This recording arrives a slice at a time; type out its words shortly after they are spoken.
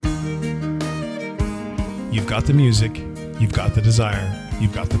You've got the music, you've got the desire,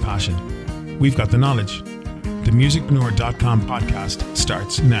 you've got the passion. We've got the knowledge. The musicpreneur.com podcast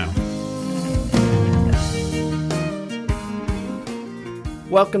starts now.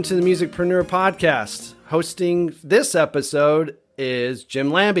 Welcome to the Musicpreneur podcast. Hosting this episode is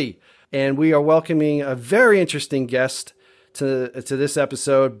Jim Lambie, and we are welcoming a very interesting guest to this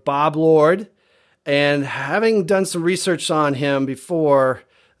episode, Bob Lord. And having done some research on him before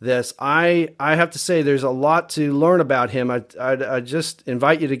this, I have to say there's a lot to learn about him. I just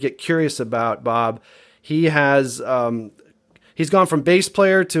invite you to get curious about Bob. He has he's gone from bass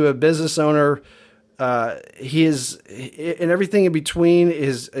player to a business owner. He is, and everything in between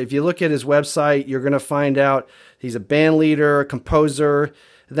is, if you look at his website, you're going to find out he's a band leader, a composer.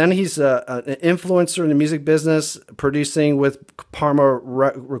 Then he's an influencer in the music business, producing with Parma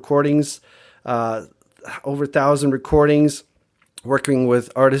Recordings, over 1,000 recordings, working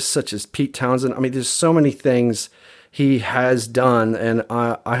with artists such as Pete Townsend. I mean, there's so many things he has done, and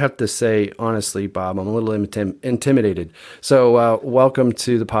I have to say, honestly, Bob, I'm a little intimidated. So welcome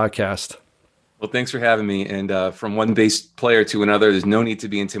to the podcast. Well, thanks for having me. And from one bass player to another, there's no need to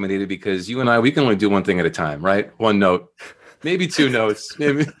be intimidated because you and I, we can only do one thing at a time, right? One note, maybe two notes,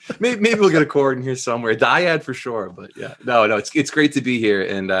 maybe we'll get a chord in here somewhere, a dyad for sure. But yeah, no, it's great to be here,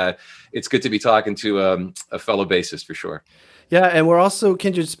 and it's good to be talking to a fellow bassist for sure. Yeah, and we're also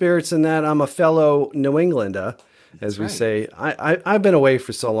kindred spirits in that I'm a fellow New Englander, as we say. I've been away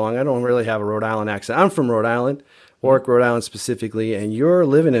for so long, I don't really have a Rhode Island accent. I'm from Rhode Island, Warwick, Rhode Island specifically, and you're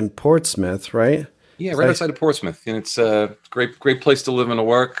living in Portsmouth, right? Yeah, right outside of Portsmouth, and it's a great place to live and to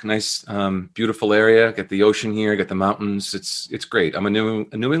work. Nice, beautiful area. Got the ocean here, got the mountains. It's great. I'm a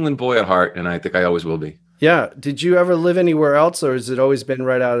New England boy at heart, and I think I always will be. Yeah. Did you ever live anywhere else, or has it always been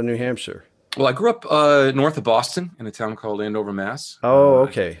right out of New Hampshire? Well, I grew up north of Boston in a town called Andover, Mass. Oh,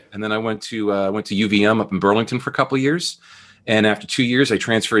 okay. And then I went to UVM up in Burlington for a couple of years. And after 2 years, I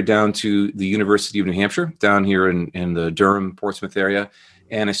transferred down to the University of New Hampshire, down here in the Durham, Portsmouth area.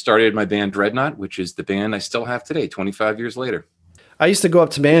 And I started my band Dreadnought, which is the band I still have today, 25 years later. I used to go up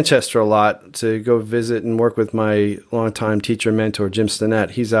to Manchester a lot to go visit and work with my longtime teacher and mentor, Jim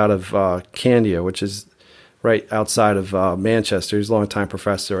Stinnett. He's out of Candia, which is right outside of Manchester. He's a longtime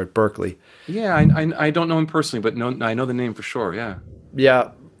professor at Berkeley. Yeah, I don't know him personally, but I know the name for sure, yeah.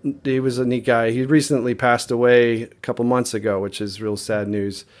 Yeah, he was a neat guy. He recently passed away a couple months ago, which is real sad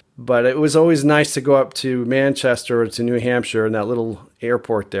news. But it was always nice to go up to Manchester or to New Hampshire and that little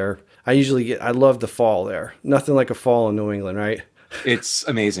airport there. I love the fall there. Nothing like a fall in New England, right? It's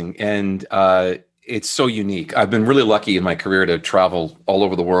amazing. And it's so unique. I've been really lucky in my career to travel all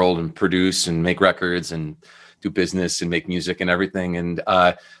over the world and produce and make records and do business and make music and everything. And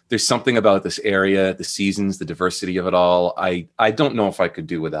there's something about this area, the seasons, the diversity of it all. I don't know if I could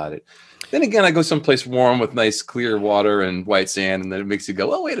do without it. Then again, I go someplace warm with nice clear water and white sand, and then it makes you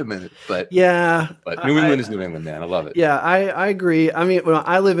go, oh, wait a minute. But New England is New England, man. I love it. Yeah, I agree. I mean,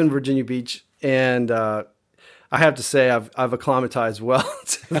 I live in Virginia Beach, and I have to say I've acclimatized well.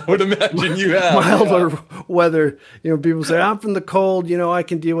 I would imagine you have. Milder weather. People say, I'm from the cold, I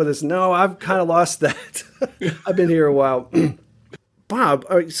can deal with this. No, I've kind of lost that. I've been here a while. Bob,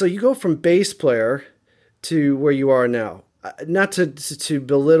 so you go from bass player to where you are now. Not to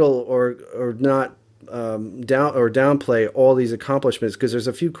belittle or not downplay all these accomplishments, because there's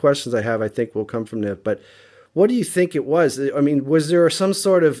a few questions I have I think will come from that. But what do you think it was? I mean, was there some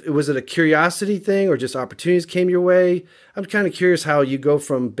sort of, was it a curiosity thing or just opportunities came your way? I'm kind of curious how you go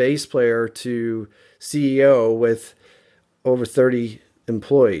from bass player to CEO with over 30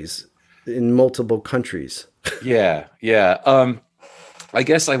 employees in multiple countries. Yeah. I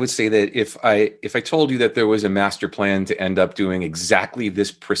guess I would say that if I told you that there was a master plan to end up doing exactly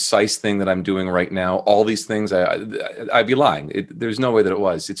this precise thing that I'm doing right now, all these things, I'd be lying. There's no way that it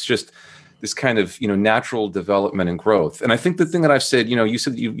was. It's just this kind of, natural development and growth. And I think the thing that I've said, you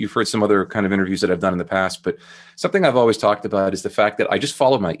said you've heard some other kind of interviews that I've done in the past, but something I've always talked about is the fact that I just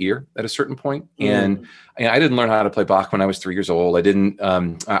followed my ear at a certain point. And I didn't learn how to play Bach when I was 3 years old. I didn't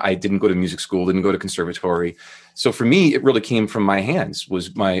go to music school, didn't go to conservatory. So for me, it really came from my hands,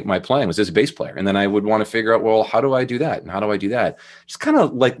 was my playing was as a bass player. And then I would want to figure out, well, how do I do that? And how do I do that? Just kind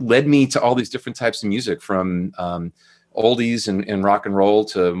of like led me to all these different types of music, from oldies and rock and roll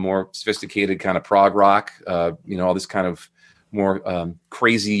to more sophisticated kind of prog rock, all this kind of more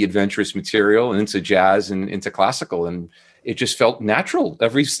crazy adventurous material, and into jazz and into classical. And it just felt natural.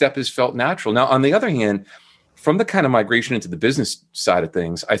 Every step has felt natural. Now, on the other hand, from the kind of migration into the business side of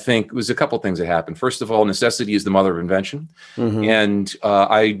things, I think it was a couple of things that happened. First of all, necessity is the mother of invention. Mm-hmm. And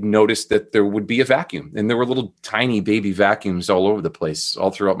I noticed that there would be a vacuum, and there were little tiny baby vacuums all over the place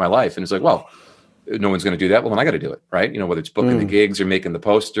all throughout my life. And it's like, well, no one's going to do that. Well, then I got to do it, right? Whether it's booking the gigs or making the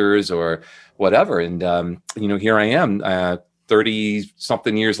posters or whatever. And, here I am 30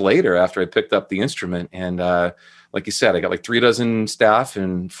 something years later after I picked up the instrument. And like you said, I got like 36 staff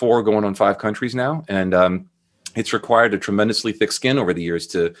and 4 going on 5 countries now. And it's required a tremendously thick skin over the years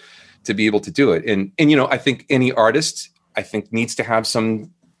to be able to do it. And I think any artist, needs to have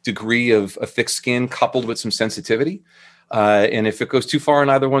some degree of a thick skin coupled with some sensitivity. And if it goes too far in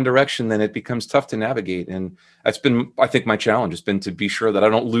either one direction, then it becomes tough to navigate. And that's been, I think, my challenge has been to be sure that I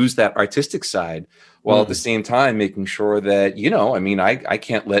don't lose that artistic side while at the same time making sure that, I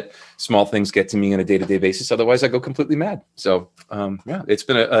can't let small things get to me on a day-to-day basis. Otherwise I go completely mad. So it's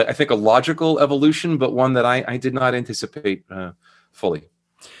been I think a logical evolution, but one that I did not anticipate fully.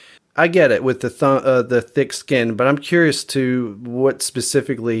 I get it with the thick skin, but I'm curious to what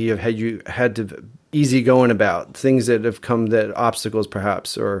specifically you had to easy going about, things that have come, that obstacles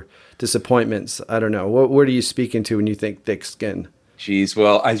perhaps, or disappointments. I don't know. What are you speaking to when you think thick skin? Geez,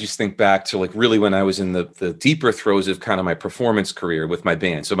 well, I just think back to like really when I was in the deeper throes of kind of my performance career with my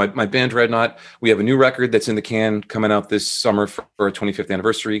band. So my band Dreadnought, we have a new record that's in the can coming out this summer for our 25th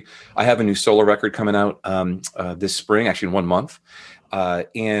anniversary. I have a new solo record coming out this spring, actually in 1 month.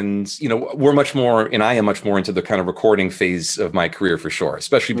 And we're much more, and I am much more into the kind of recording phase of my career for sure,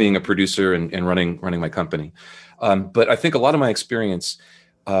 especially being a producer and running my company. But I think a lot of my experience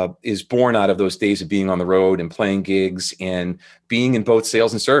is born out of those days of being on the road and playing gigs and being in both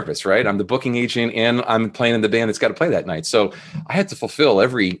sales and service, right? I'm the booking agent and I'm playing in the band that's got to play that night. So I had to fulfill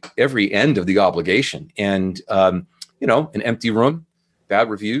every end of the obligation. And, an empty room, bad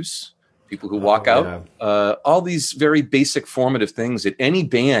reviews, people who walk out, all these very basic formative things that any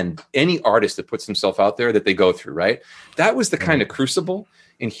band, any artist that puts himself out there that they go through, right? That was the kind of crucible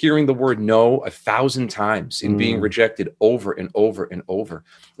in hearing the word no 1,000 times and being rejected over and over and over.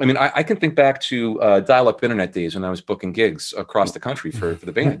 I mean, I can think back to dial-up internet days when I was booking gigs across the country for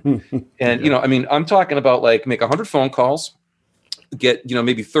the band. And, I'm talking about like make 100 phone calls, get,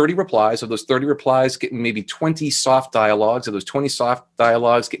 maybe 30 replies. Of those 30 replies, getting maybe 20 soft dialogues. Of those 20 soft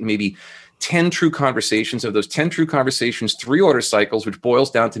dialogues, getting maybe 10 true conversations. Of those 10 true conversations, 3 order cycles, which boils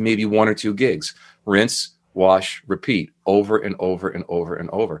down to maybe 1 or 2 gigs. Rinse, wash, repeat, over and over and over and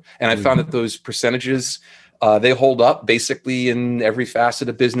over. And I found that those percentages, they hold up basically in every facet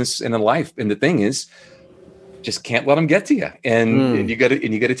of business and in life. And the thing is, just can't let them get to you. And you got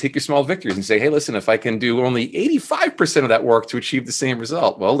to take your small victories and say, hey, listen, if I can do only 85% of that work to achieve the same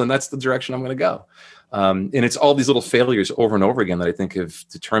result, well, then that's the direction I'm going to go. And it's all these little failures over and over again that I think have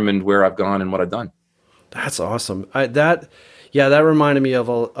determined where I've gone and what I've done. That's awesome. That reminded me of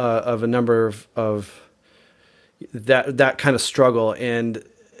a number of that kind of struggle. And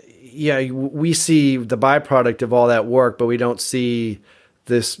we see the byproduct of all that work, but we don't see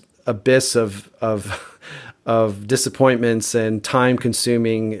this abyss of disappointments and time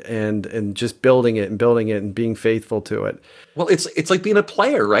consuming and just building it and being faithful to it. Well, it's like being a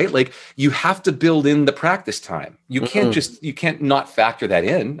player, right? Like you have to build in the practice time. You can't you can't not factor that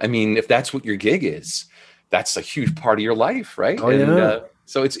in. I mean, if that's what your gig is, that's a huge part of your life, right?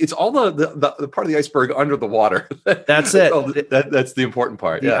 So it's all the part of the iceberg under the water. That's it. That's the important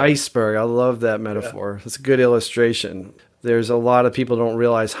part. The iceberg. I love that metaphor. It's a good illustration. There's a lot of people don't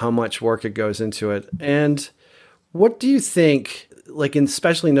realize how much work it goes into it. And what do you think, like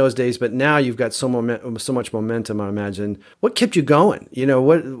especially in those days, but now you've got so much momentum, I imagine. What kept you going?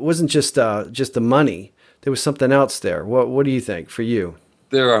 What wasn't just the money. There was something else there. What do you think for you?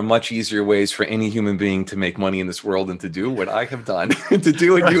 There are much easier ways for any human being to make money in this world than to do what I have done, to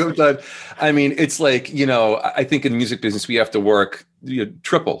do what you have done. I mean, it's like, I think in the music business, we have to work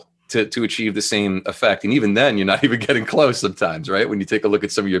triple to achieve the same effect. And even then, you're not even getting close sometimes, right? When you take a look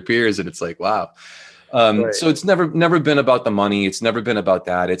at some of your peers and it's like, wow. Right. So it's never been about the money. It's never been about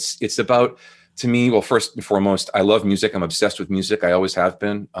that. It's about, to me, well, first and foremost, I love music. I'm obsessed with music. I always have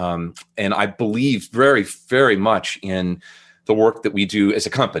been. And I believe very, very much in the work that we do as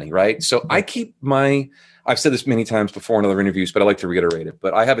a company, right? So I keep I've said this many times before in other interviews, but I like to reiterate it.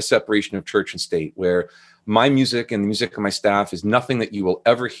 But I have a separation of church and state where my music and the music of my staff is nothing that you will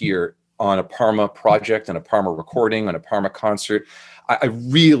ever hear on a Parma project, on a Parma recording, on a Parma concert. I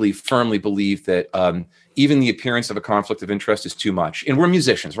really firmly believe that even the appearance of a conflict of interest is too much. And we're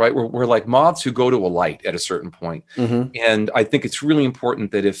musicians, right? We're like moths who go to a light at a certain point. And I think it's really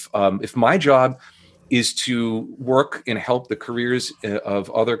important that if my job is to work and help the careers of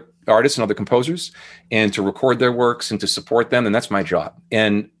other artists and other composers, and to record their works and to support them. And that's my job.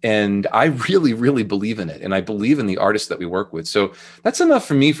 And I really, really believe in it. And I believe in the artists that we work with. So that's enough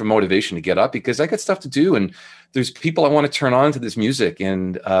for me for motivation to get up, because I got stuff to do. And there's people I want to turn on to this music.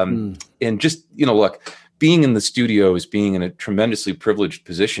 And just, look, being in the studio is being in a tremendously privileged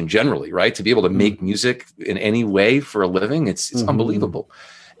position generally, right? To be able to make music in any way for a living, it's unbelievable.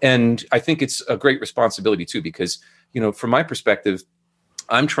 And I think it's a great responsibility too, because, from my perspective,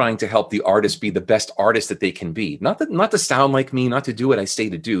 I'm trying to help the artist be the best artist that they can be. Not to sound like me, not to do what I say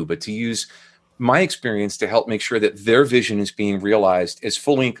to do, but to use my experience to help make sure that their vision is being realized as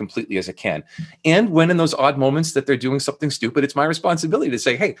fully and completely as it can. And when in those odd moments that they're doing something stupid, it's my responsibility to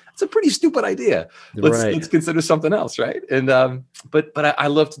say, hey, it's a pretty stupid idea. Let's consider something else, right? And but I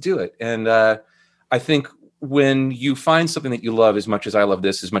love to do it. And I think when you find something that you love as much as I love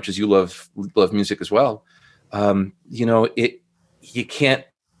this, as much as you love music as well, you can't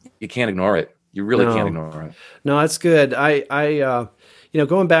ignore it. You really can't ignore it. No, that's good. I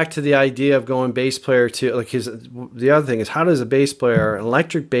going back to the idea of going bass player to the other thing is, how does a bass player, an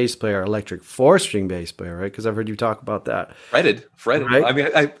electric bass player, electric 4-string bass player, right? Because I've heard you talk about that. Fretted. Right? I mean,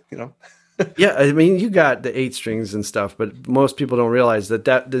 Yeah, I mean, you got the 8 strings and stuff, but most people don't realize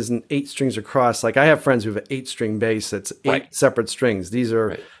that isn't 8 strings across. Like, I have friends who have an 8-string bass that's 8 separate strings. These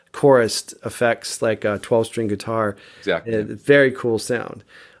are chorused effects, like a 12-string guitar. Exactly. Very cool sound.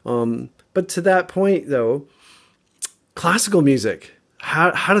 But to that point, though, classical music,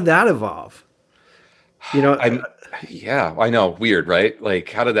 how did that evolve? I know. Weird, right? Like,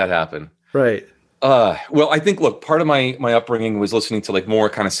 how did that happen? Right. Well, I think, look, part of my upbringing was listening to like more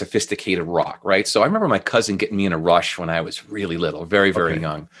kind of sophisticated rock, right? So I remember my cousin getting me in a Rush when I was really little, very, very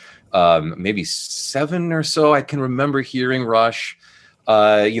young, maybe 7 or so. I can remember hearing Rush.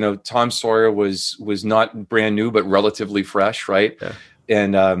 Tom Sawyer was not brand new, but relatively fresh, right? Yeah.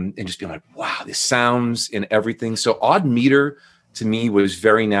 And just being like, wow, this sounds and everything. So Odd Meter to me was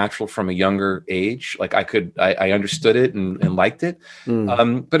very natural from a younger age. Like, I understood it and liked it.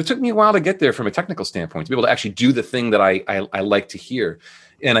 But it took me a while to get there from a technical standpoint, to be able to actually do the thing that I like to hear.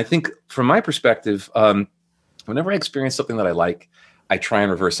 And I think from my perspective, whenever I experience something that I like, I try and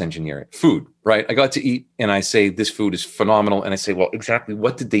reverse engineer it. Food, right? I got to eat and I say, this food is phenomenal. And I say, well, exactly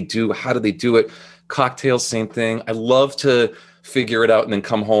what did they do? How did they do it? Cocktails, same thing. I love to figure it out and then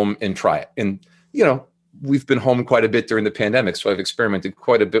come home and try it. And, we've been home quite a bit during the pandemic, so I've experimented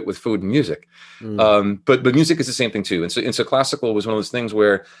quite a bit with food and music. But music is the same thing too. And so classical was one of those things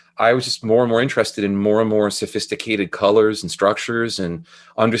where I was just more and more interested in more and more sophisticated colors and structures and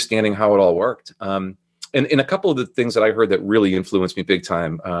understanding how it all worked. And a couple of the things that I heard that really influenced me big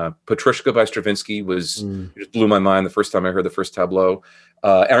time, Petrushka by Stravinsky just blew my mind the first time I heard the first tableau.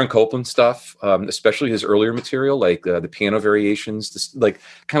 Aaron Copland stuff, especially his earlier material, like the piano variations, like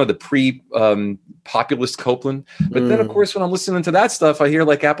kind of the pre-populist Copland. But then, of course, when I'm listening to that stuff, I hear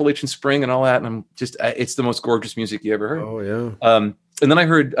like Appalachian Spring and all that, and I'm just, it's the most gorgeous music you ever heard. Oh, yeah. And then I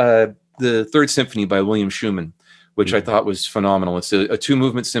heard the Third Symphony by William Schumann, which I thought was phenomenal. It's a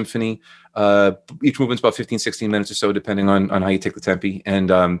 2-movement symphony. Each movement's about 15, 16 minutes or so, depending on how you take the tempi.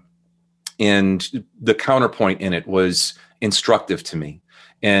 And the counterpoint in it was instructive to me.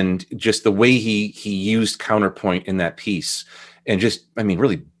 And just the way he used counterpoint in that piece, and just,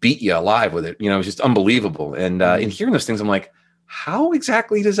 really beat you alive with it. It was just unbelievable. And in hearing those things, I'm like, how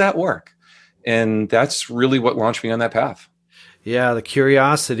exactly does that work? And that's really what launched me on that path. Yeah, the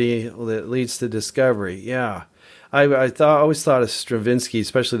curiosity that leads to discovery. Yeah. I always thought of Stravinsky,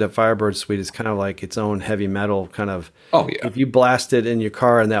 especially the Firebird Suite, is kind of like its own heavy metal kind of. Oh yeah. If you blast it in your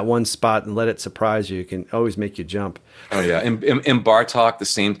car in that one spot and let it surprise you, it can always make you jump. Oh yeah, and Bartók, the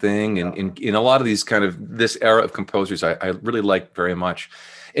same thing, and in a lot of these kind of this era of composers, I really like very much.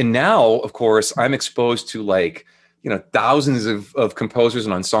 And now, of course, I'm exposed to like thousands of composers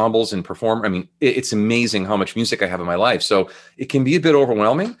and ensembles and performers. It's amazing how much music I have in my life. So it can be a bit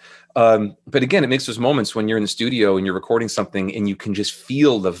overwhelming. But again, it makes those moments when you're in the studio and you're recording something and you can just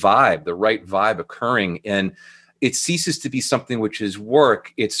feel the vibe, the right vibe occurring, and it ceases to be something which is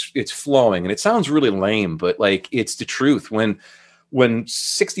work. It's flowing, and it sounds really lame, but like, it's the truth. When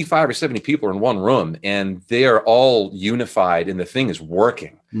 65 or 70 people are in one room and they are all unified and the thing is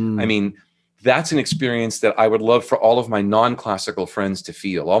working, that's an experience that I would love for all of my non-classical friends to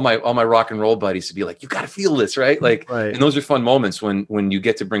feel. All my rock and roll buddies to be like, you got to feel this, right? Like, right. And those are fun moments when you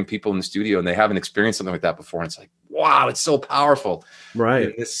get to bring people in the studio and they haven't experienced something like that before. And it's like, wow, it's so powerful.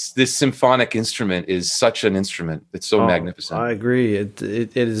 Right. This symphonic instrument is such an instrument. It's so magnificent. I agree. It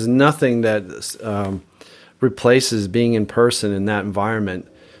is nothing that replaces being in person in that environment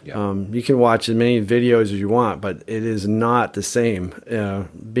You can watch as many videos as you want, but it is not the same.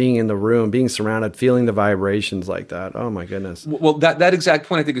 Being in the room, being surrounded, feeling the vibrations like that. Oh my goodness. Well, that exact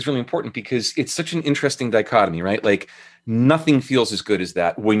point I think is really important because it's such an interesting dichotomy, right? Like nothing feels as good as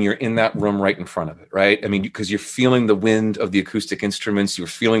that when you're in that room right in front of it, right? I mean, because you're feeling the wind of the acoustic instruments, you're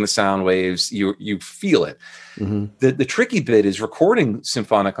feeling the sound waves, you feel it. Mm-hmm. The tricky bit is recording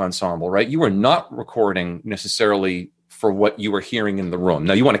symphonic ensemble, right? You are not recording necessarily for what you were hearing in the room.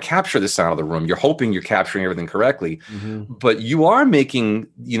 Now you want to capture the sound of the room. You're hoping you're capturing everything correctly, but you are making,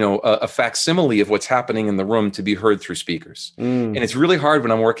 a facsimile of what's happening in the room to be heard through speakers. And it's really hard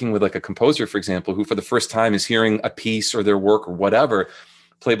when I'm working with like a composer, for example, who for the first time is hearing a piece or their work or whatever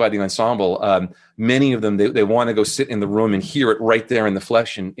played by the ensemble. Many of them, they want to go sit in the room and hear it right there in the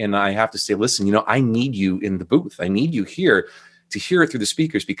flesh. And I have to say, listen, I need you in the booth. I need you here to hear it through the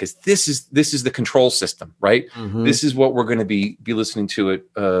speakers, because this is the control system, right? This is what we're going to be listening to it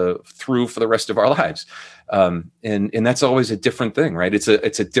through for the rest of our lives, and that's always a different thing, right? It's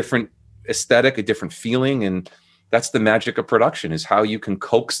a different aesthetic, a different feeling, and that's the magic of production, is how you can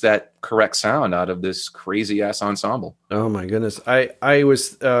coax that correct sound out of this crazy ass ensemble. Oh my goodness,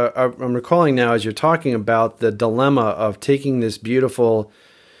 I'm recalling now as you're talking about the dilemma of taking this beautiful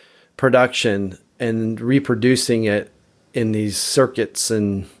production and reproducing it in these circuits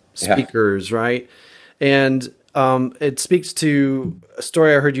and speakers, right? And it speaks to a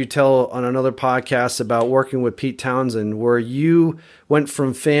story I heard you tell on another podcast about working with Pete Townsend, where you went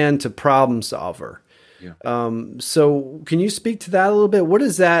from fan to problem solver. So can you speak to that a little bit? What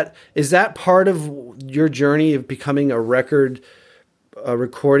is that? Is that part of your journey of becoming a recording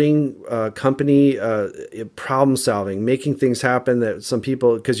company, problem solving, making things happen that some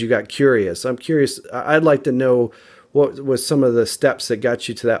people, because you got curious? I'm curious. I'd like to know what was some of the steps that got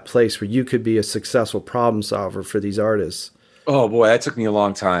you to that place where you could be a successful problem solver for these artists? Oh boy, that took me a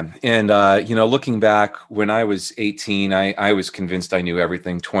long time. And, looking back when I was 18, I was convinced I knew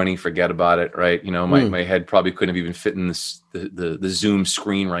everything. 20, forget about it. Right. My head probably couldn't have even fit in the Zoom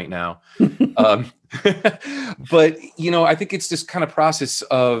screen right now. But, I think it's this kind of process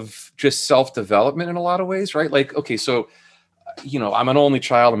of just self-development in a lot of ways, right? Like, okay, so I'm an only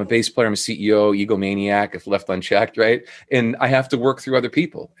child. I'm a bass player. I'm a CEO, egomaniac, if left unchecked, right? And I have to work through other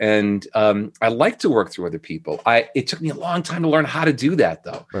people. And I like to work through other people. It took me a long time to learn how to do that,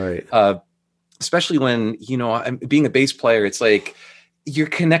 though. Right. Especially when, I'm being a bass player, it's like you're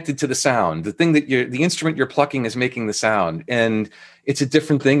connected to the sound. The thing the instrument you're plucking is making the sound. And it's a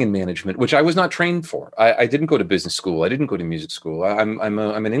different thing in management, which I was not trained for. I didn't go to business school. I didn't go to music school. I'm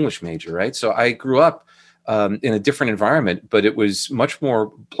an English major, right? So I grew up in a different environment, but it was much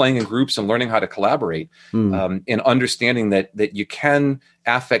more playing in groups and learning how to collaborate, and understanding that you can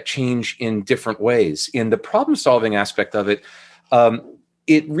affect change in different ways. In the problem solving aspect of it,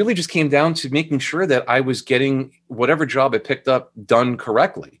 it really just came down to making sure that I was getting whatever job I picked up done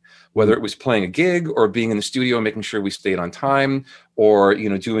correctly, whether it was playing a gig or being in the studio and making sure we stayed on time, or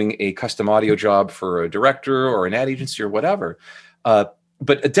doing a custom audio job for a director or an ad agency or whatever.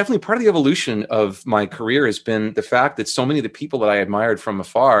 But definitely part of the evolution of my career has been the fact that so many of the people that I admired from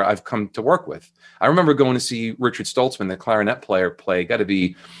afar, I've come to work with. I remember going to see Richard Stoltzman, the clarinet player, play, got to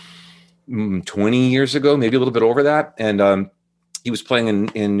be 20 years ago, maybe a little bit over that. And he was playing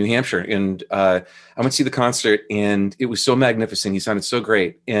in New Hampshire. And I went to see the concert, and it was so magnificent. He sounded so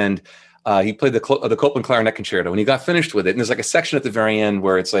great. And he played the Copland Clarinet Concerto, and he got finished with it. And there's like a section at the very end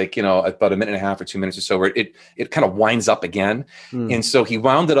where it's like, about a minute and a half or 2 minutes or so, where it kind of winds up again. And so he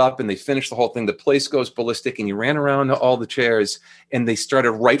wound it up, and they finished the whole thing. The place goes ballistic, and he ran around all the chairs, and they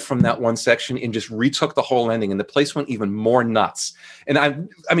started right from that one section and just retook the whole ending. And the place went even more nuts. And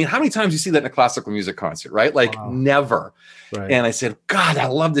I mean, how many times do you see that in a classical music concert, right? Like never. Right. And I said, God, I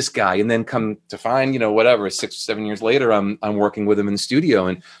love this guy. And then come to find, 6 or 7 years later, I'm working with him in the studio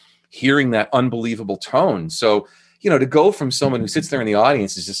and hearing that unbelievable tone. So, to go from someone who sits there in the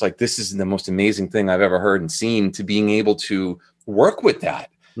audience is just like, this is the most amazing thing I've ever heard and seen, to being able to work with that.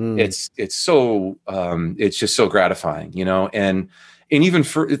 It's so, it's just so gratifying, and even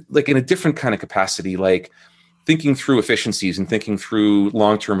for like in a different kind of capacity, like thinking through efficiencies and thinking through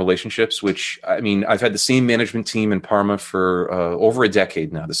long-term relationships, which, I mean, I've had the same management team in Parma for over a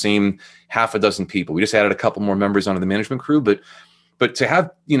decade now, the same half a dozen people. We just added a couple more members onto the management crew, but to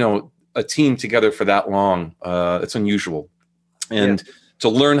have, a team together for that long, it's unusual. And to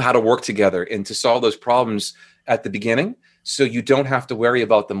learn how to work together and to solve those problems at the beginning, so you don't have to worry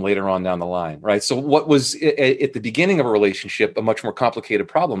about them later on down the line, right? So what was at the beginning of a relationship a much more complicated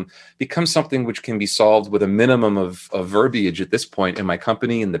problem becomes something which can be solved with a minimum of verbiage at this point in my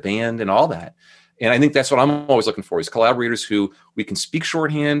company and the band and all that. And I think that's what I'm always looking for, is collaborators who we can speak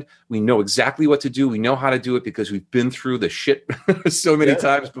shorthand. We know exactly what to do. We know how to do it because we've been through the shit so many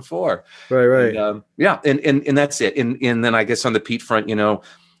times before. Right. And, and that's it. And then I guess on the Pete front,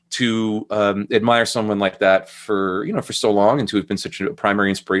 to admire someone like that for so long, and to have been such a primary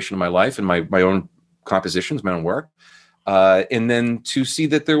inspiration in my life and my own compositions, my own work. And then to see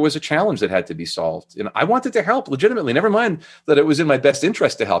that there was a challenge that had to be solved. And I wanted to help legitimately, never mind that it was in my best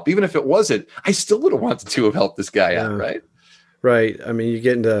interest to help. Even if it wasn't, I still would have wanted to have helped this guy out, right? Right. I mean, you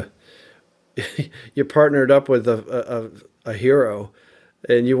get into, you partnered up with a hero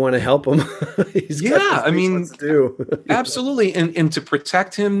and you want to help him. He's got to do. Absolutely. And to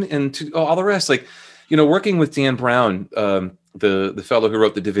protect him and to all the rest, like, working with Dan Brown, the fellow who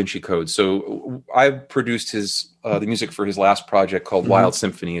wrote the Da Vinci Code. So I produced the music for his last project called Wild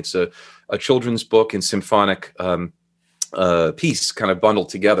Symphony. It's a children's book and symphonic piece kind of bundled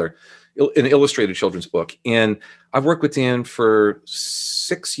together, an illustrated children's book. And I've worked with Dan for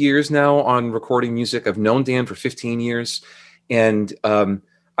 6 years now on recording music. I've known Dan for 15 years. And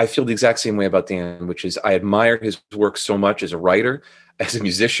I feel the exact same way about Dan, which is I admire his work so much as a writer. As a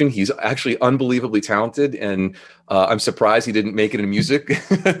musician, he's actually unbelievably talented, and I'm surprised he didn't make it in music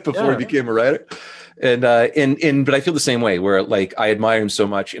before he became a writer. But I feel the same way, where like I admire him so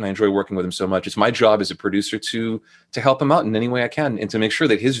much and I enjoy working with him so much. It's my job as a producer to help him out in any way I can, and to make sure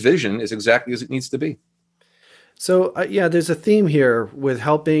that his vision is exactly as it needs to be. So there's a theme here with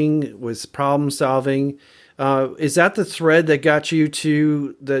helping, with problem solving. Is that the thread that got you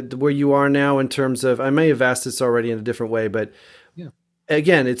to where you are now in terms of? I may have asked this already in a different way, but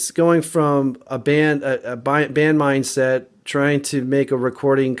again, it's going from a band mindset, trying to make a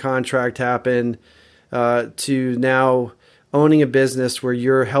recording contract happen, to now owning a business where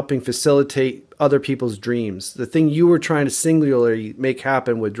you're helping facilitate other people's dreams. The thing you were trying to singularly make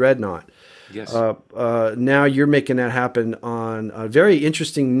happen with Dreadnought. Yes. Now you're making that happen on a very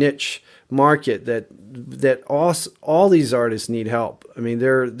interesting niche market that all these artists need help. I mean,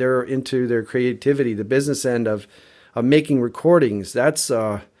 they're into their creativity, the business end of making recordings. That's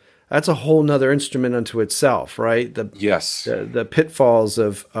a whole nother instrument unto itself, right? The pitfalls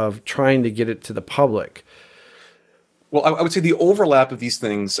of trying to get it to the public. Well, I would say the overlap of these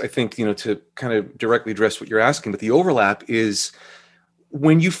things, I think, to kind of directly address what you're asking, but the overlap is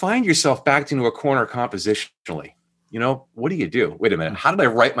when you find yourself backed into a corner compositionally. What do you do? Wait a minute. How did I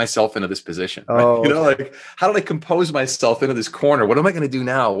write myself into this position? Right? Like, how did I compose myself into this corner? What am I going to do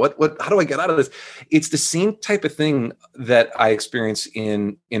now? How do I get out of this? It's the same type of thing that I experience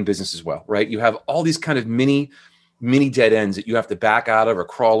in business as well, right? You have all these kind of mini dead ends that you have to back out of or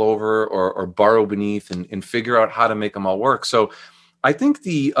crawl over or burrow beneath and figure out how to make them all work. So I think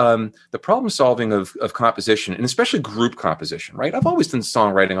the problem solving of composition, and especially group composition, right? I've always done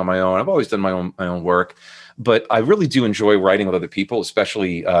songwriting on my own. I've always done my own work, but I really do enjoy writing with other people,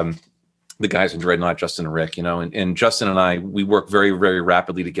 especially the guys in Dreadnought, Justin and Rick. And Justin and I, we work very, very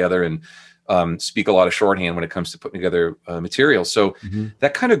rapidly together and speak a lot of shorthand when it comes to putting together material. So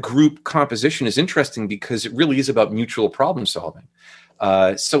that kind of group composition is interesting because it really is about mutual problem solving.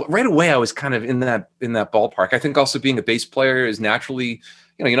 So right away, I was kind of in that ballpark. I think also being a bass player is naturally,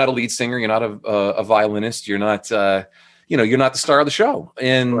 you're not a lead singer, you're not a violinist, you're not, you're not the star of the show,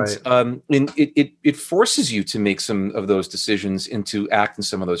 and and it forces you to make some of those decisions and to act in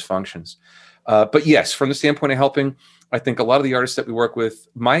some of those functions. But yes, from the standpoint of helping, I think a lot of the artists that we work with,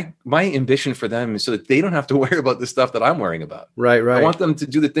 my ambition for them is so that they don't have to worry about the stuff that I'm worrying about. Right. I want them to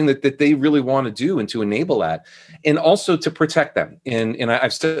do the thing that they really want to do and to enable that, and also to protect them. And I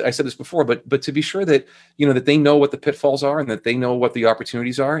said this before, but to be sure that that they know what the pitfalls are and that they know what the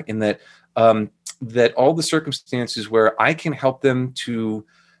opportunities are, and that that all the circumstances where I can help them to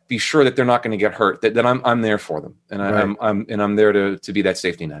be sure that they're not going to get hurt, that I'm there for them, and I'm there to be that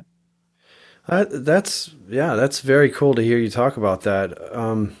safety net. That's very cool to hear you talk about that.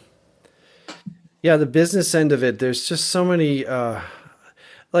 The business end of it, there's just so many,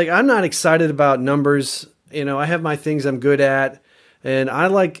 I'm not excited about numbers. I have my things I'm good at, and I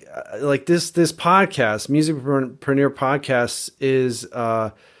like this podcast, Musicpreneur Podcast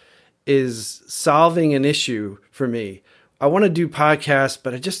is solving an issue for me. I want to do podcasts,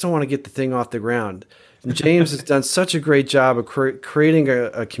 but I just don't want to get the thing off the ground. And James has done such a great job of creating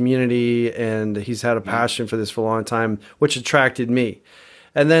a community, and he's had a passion for this for a long time, which attracted me.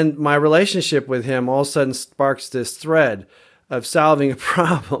 And then my relationship with him all of a sudden sparks this thread of solving a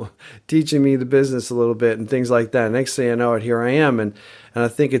problem, teaching me the business a little bit and things like that. Next thing I know it, here I am. And I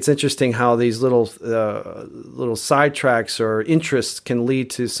think it's interesting how these little sidetracks or interests can lead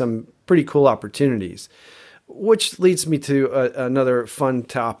to some pretty cool opportunities. which leads me to another fun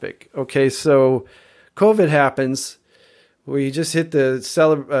topic. Okay, so COVID happens. We just hit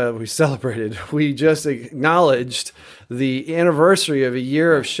we celebrated. We just acknowledged the anniversary of a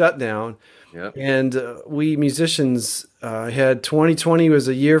year of shutdown. Yep. And we musicians had 2020 was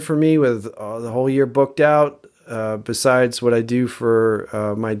a year for me with the whole year booked out. Besides what I do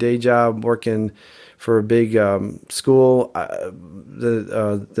for my day job, working for a big school,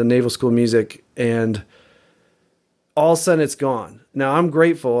 the Naval School of Music, and all of a sudden it's gone. Now I'm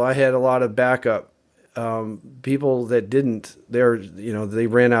grateful. I had a lot of backup. People that didn't, they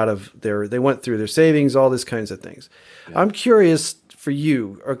ran out of they went through their savings, all these kinds of things. Yeah. I'm curious for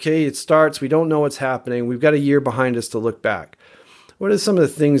you. Okay, it starts. We don't know what's happening. We've got a year behind us to look back. What are some of the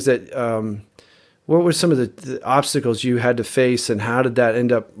things that? What were some of the obstacles you had to face, and how did that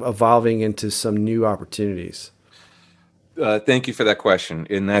end up evolving into some new opportunities? Thank you for that question.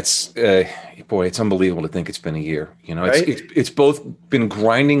 And that's, boy, it's unbelievable to think it's been a year. Right? It's both been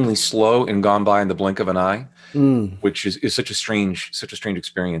grindingly slow and gone by in the blink of an eye, which is such a strange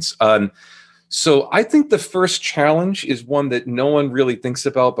experience. So I think the first challenge is one that no one really thinks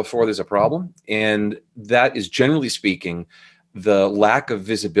about before there's a problem. And that is, generally speaking, the lack of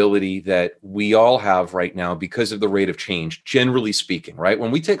visibility that we all have right now because of the rate of change, generally speaking, right?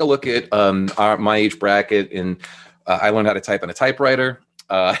 When we take a look at my age bracket, and I learned how to type on a typewriter.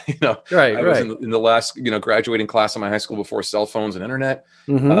 Right, I was in the last, graduating class in my high school before cell phones and internet.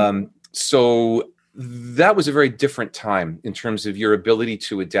 Mm-hmm. So that was a very different time in terms of your ability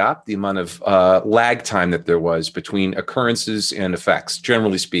to adapt, the amount of lag time that there was between occurrences and effects,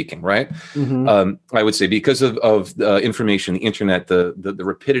 generally speaking, right? Mm-hmm. I would say because of information, the internet, the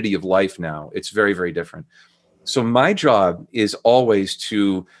rapidity of life now, it's very, very different. So my job is always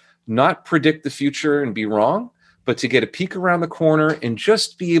to not predict the future and be wrong, but to get a peek around the corner and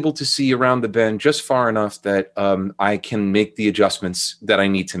just be able to see around the bend just far enough that I can make the adjustments that I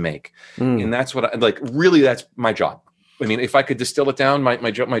need to make. And that's what really, that's my job. I mean, if I could distill it down,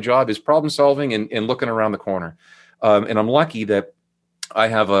 my job is problem solving and looking around the corner. And I'm lucky that I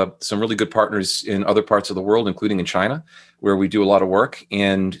have some really good partners in other parts of the world, including in China, where we do a lot of work.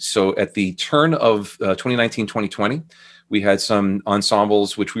 And so at the turn of 2019, 2020, we had some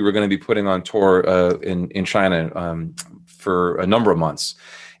ensembles which we were going to be putting on tour in China for a number of months.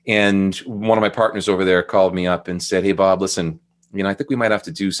 And one of my partners over there called me up and said, "Hey, Bob, listen, I think we might have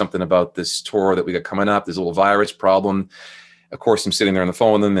to do something about this tour that we got coming up. There's a little virus problem." Of course, I'm sitting there on the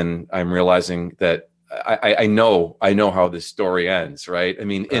phone with them, and I'm realizing that I know how this story ends, right? I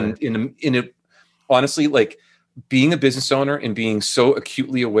mean, in it, honestly, like, being a business owner and being so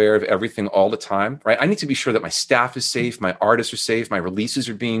acutely aware of everything all the time, right? I need to be sure that my staff is safe, my artists are safe, my releases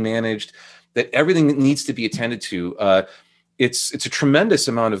are being managed, that everything that needs to be attended to. It's a tremendous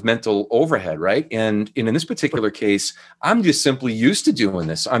amount of mental overhead, right? And in this particular case, I'm just simply used to doing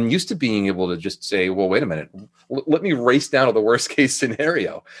this. I'm used to being able to just say, well, wait a minute, let me race down to the worst case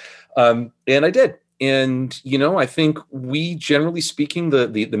scenario. And I did. And, I think we, generally speaking,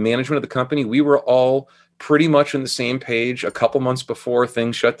 the management of the company, we were all pretty much on the same page a couple months before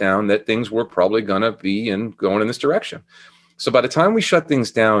things shut down, that things were probably going to be going in this direction. So by the time we shut things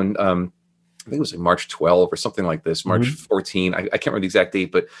down, I think it was like March 12 or something like this, March 14. I can't remember the exact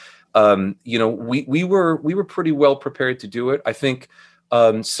date, but we were pretty well prepared to do it. I think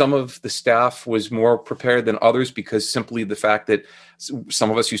some of the staff was more prepared than others because simply the fact that some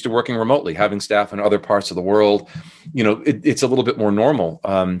of us used to working remotely, having staff in other parts of the world, it's a little bit more normal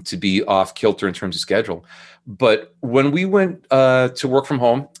to be off kilter in terms of schedule. But when we went to work from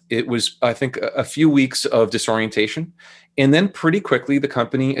home, it was, I think, a few weeks of disorientation. And then pretty quickly, the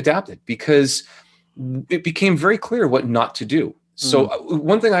company adapted because it became very clear what not to do. So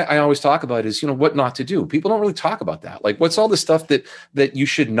one thing I always talk about is, what not to do. People don't really talk about that. Like, what's all the stuff that you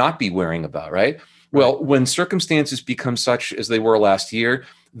should not be worrying about, right? Well, when circumstances become such as they were last year,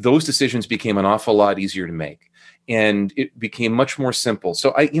 those decisions became an awful lot easier to make. And it became much more simple.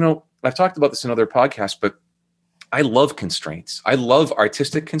 So I've talked about this in other podcasts, but I love constraints. I love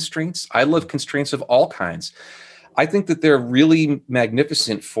artistic constraints. I love constraints of all kinds. I think that they're really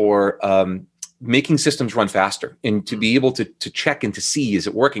magnificent for making systems run faster and to be able to check and to see, is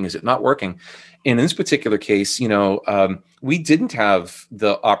it working? Is it not working? And in this particular case, we didn't have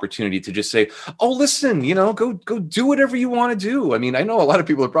the opportunity to just say, oh, listen, go do whatever you want to do. I mean, I know a lot of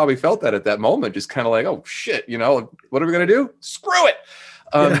people have probably felt that at that moment, just kind of like, oh, shit, what are we going to do? Screw it.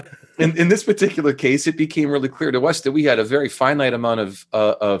 In this particular case, it became really clear to us that we had a very finite amount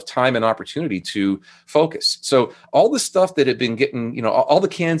of time and opportunity to focus. So all the stuff that had been getting, all the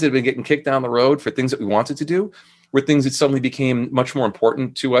cans that had been getting kicked down the road for things that we wanted to do, were things that suddenly became much more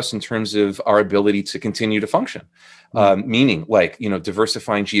important to us in terms of our ability to continue to function. Meaning, like,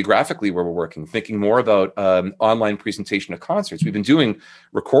 diversifying geographically where we're working, thinking more about online presentation of concerts. We've been doing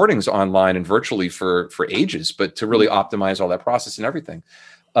recordings online and virtually for ages, but to really optimize all that process and everything.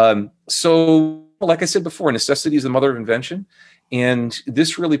 So, like I said before, necessity is the mother of invention. And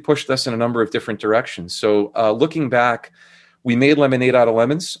this really pushed us in a number of different directions. So looking back, we made lemonade out of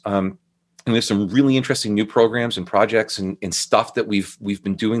lemons. And there's some really interesting new programs and projects and stuff that we've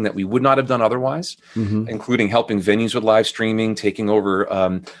been doing that we would not have done otherwise, including helping venues with live streaming, taking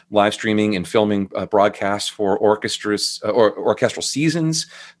over live streaming and filming broadcasts for orchestras or orchestral seasons,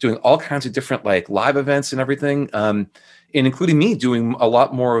 doing all kinds of different like live events and everything, and including me doing a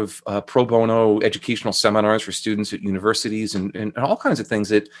lot more of pro bono educational seminars for students at universities and all kinds of things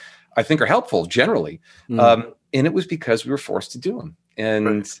that I think are helpful generally. And it was because we were forced to do them.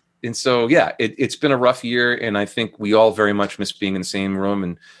 And so, yeah, it's been a rough year, and I think we all very much miss being in the same room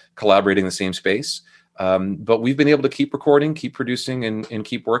and collaborating in the same space. But we've been able to keep recording, keep producing, and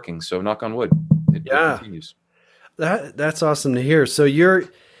keep working. So knock on wood, it continues. That's awesome to hear. So you're,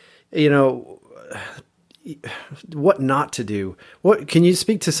 what not to do. What can you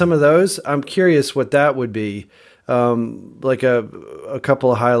speak to some of those? I'm curious what that would be. Like a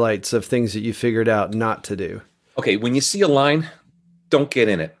couple of highlights of things that you figured out not to do. Okay, when you see a line, don't get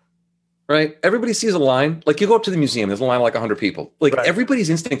in it. Right? Everybody sees a line. Like you go up to the museum, there's a line of like 100 people. Like everybody's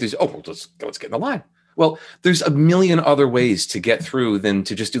instinct is, let's get in the line. Well, there's a million other ways to get through than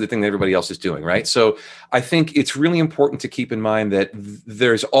to just do the thing that everybody else is doing, right? So I think it's really important to keep in mind that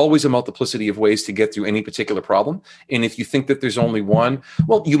there's always a multiplicity of ways to get through any particular problem. And if you think that there's only one,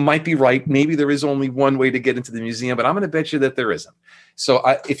 well, you might be right. Maybe there is only one way to get into the museum, but I'm going to bet you that there isn't. So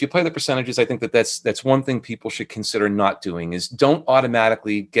if you play the percentages, I think that's one thing people should consider not doing is don't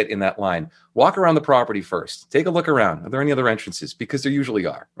automatically get in that line. Walk around the property first. Take a look around. Are there any other entrances? Because there usually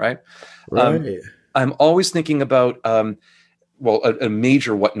are, right? Right. I'm always thinking about, a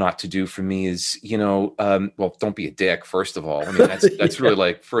major what not to do for me is, don't be a dick, first of all. I mean, that's really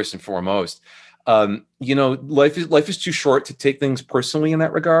like first and foremost. Life is too short to take things personally in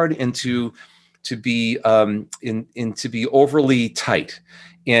that regard and to be to be overly tight.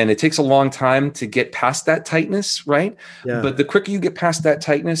 And it takes a long time to get past that tightness, right? Yeah. But the quicker you get past that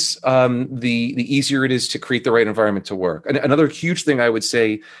tightness, the easier it is to create the right environment to work. And another huge thing I would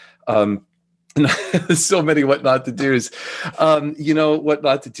say, so many what not to do is, what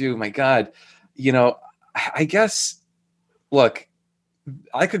not to do. My God, I guess, look,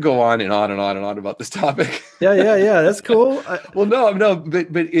 I could go on and on and on and on about this topic. Yeah. That's cool. But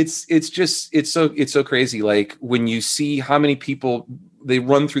it's so crazy. Like when you see how many people they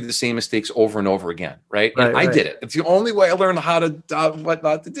run through the same mistakes over and over again, right? And I did it. It's the only way I learned how to what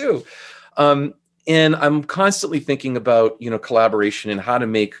not to do. And I'm constantly thinking about collaboration and how to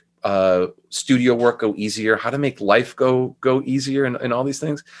make studio work go easier, how to make life go easier, and all these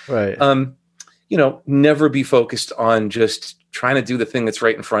things. Right. Never be focused on just trying to do the thing that's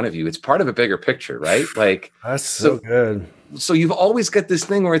right in front of you. It's part of a bigger picture, right? Like that's so good. So you've always got this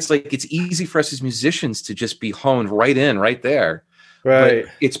thing where it's like it's easy for us as musicians to just be honed right there. Right.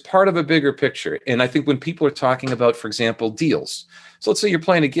 But it's part of a bigger picture. And I think when people are talking about, for example, deals. So let's say you're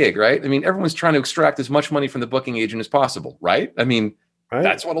playing a gig, right? I mean, everyone's trying to extract as much money from the booking agent as possible, right? I mean,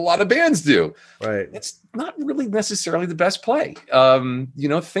 that's what a lot of bands do. Right. It's not really necessarily the best play.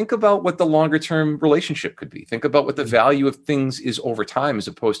 Think about what the longer term relationship could be. Think about what the value of things is over time as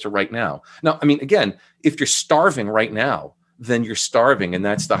opposed to right now. Now, I mean, again, if you're starving right now, then you're starving, and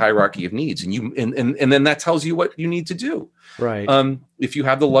that's the hierarchy of needs. And then that tells you what you need to do. Right. If you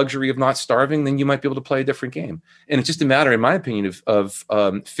have the luxury of not starving, then you might be able to play a different game. And it's just a matter, in my opinion, of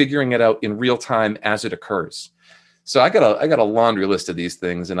figuring it out in real time as it occurs. So I got a laundry list of these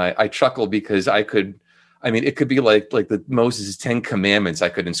things, and I chuckle because it could be like the Moses' 10 Commandments. I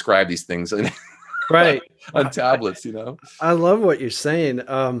could inscribe these things right on tablets, I love what you're saying.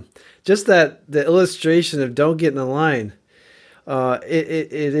 Just that the illustration of don't get in the line.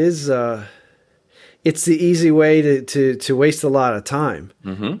 It's the easy way to waste a lot of time.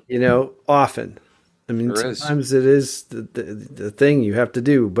 Mm-hmm. Often. I mean, sometimes it is the thing you have to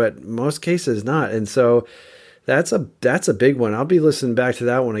do, but most cases not. And so that's a big one. I'll be listening back to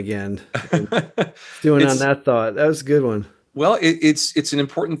that one again. Doing on that thought. That was a good one. Well, it's an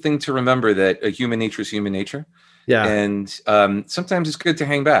important thing to remember that human nature is human nature. Yeah. And sometimes it's good to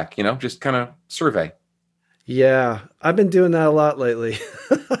hang back, just kind of survey. Yeah. I've been doing that a lot lately.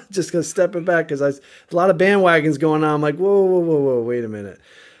 Just going to step it back because a lot of bandwagons going on. I'm like, whoa, wait a minute.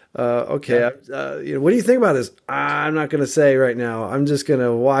 Okay. What do you think about this? I'm not going to say right now. I'm just going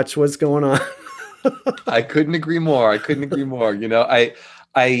to watch what's going on. I couldn't agree more. I couldn't agree more.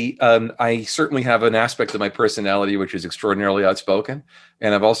 I certainly have an aspect of my personality which is extraordinarily outspoken,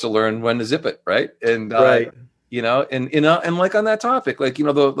 and I've also learned when to zip it, right? And Right. and like on that topic, like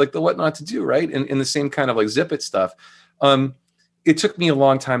the what not to do, right? And in the same kind of like zip it stuff. It took me a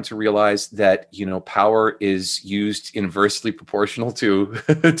long time to realize that power is used inversely proportional to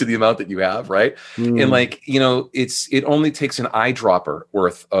to the amount that you have, right? And like it only takes an eyedropper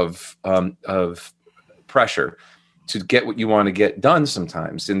worth of pressure to get what you want to get done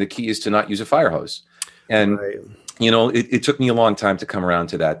sometimes, and the key is to not use a fire hose. And Right. it took me a long time to come around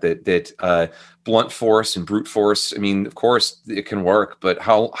to that blunt force and brute force. I mean, of course it can work, but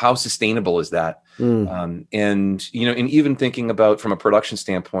how sustainable is that? And even thinking about from a production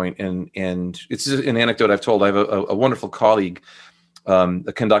standpoint, and it's an anecdote I've told. I have a wonderful colleague,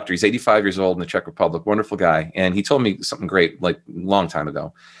 a conductor. He's 85 years old in the Czech Republic, wonderful guy. And he told me something great, like a long time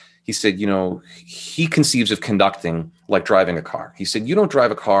ago. He said, he conceives of conducting like driving a car. He said, you don't drive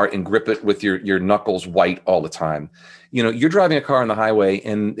a car and grip it with your knuckles white all the time. You're driving a car on the highway,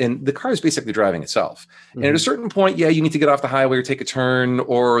 and the car is basically driving itself. And at a certain point, you need to get off the highway or take a turn,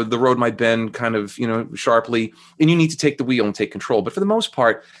 or the road might bend kind of, sharply, and you need to take the wheel and take control. But for the most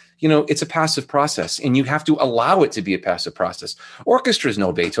part, it's a passive process, and you have to allow it to be a passive process. Orchestra's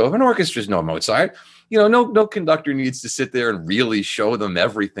no Beethoven, orchestra's no Mozart. No conductor needs to sit there and really show them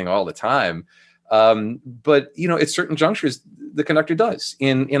everything all the time. But at certain junctures, the conductor does.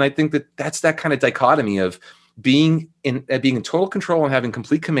 And I think that's that kind of dichotomy of being in total control and having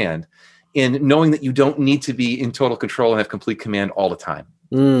complete command, and knowing that you don't need to be in total control and have complete command all the time.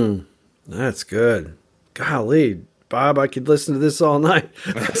 That's good. Golly, Bob, I could listen to this all night.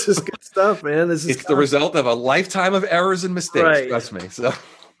 This is good stuff, man. It's the result of a lifetime of errors and mistakes. Right. Trust me. So.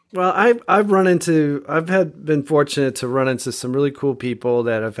 Well, I've been fortunate to run into some really cool people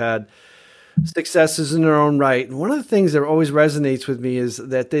that have had successes in their own right. And one of the things that always resonates with me is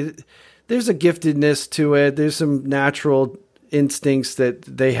that there's a giftedness to it. There's some natural instincts that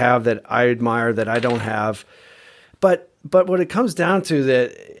they have that I admire that I don't have. But what it comes down to,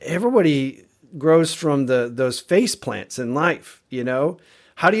 that everybody grows from those face plants in life.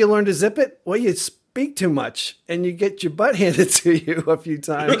 How do you learn to zip it? Well, you speak too much and you get your butt handed to you a few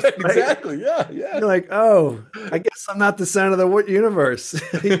times. Right? Exactly. Yeah. You're like, oh, I guess I'm not the center of the universe.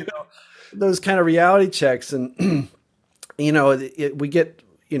 Those kind of reality checks. And, we get,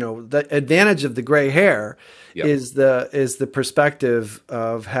 the advantage of the gray hair is the perspective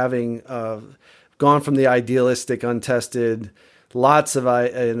of having gone from the idealistic, untested, lots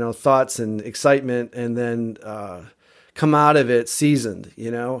of thoughts and excitement, and then come out of it seasoned.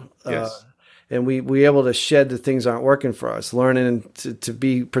 Yes. And we able to shed the things aren't working for us, learning to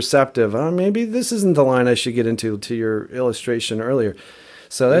be perceptive. Maybe this isn't the line I should get into, to your illustration earlier.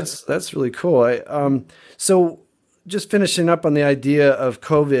 So that's really cool. So just finishing up on the idea of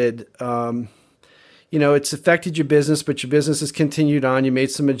COVID, it's affected your business, but your business has continued on. You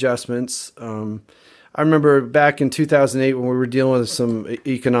made some adjustments. I remember back in 2008 when we were dealing with some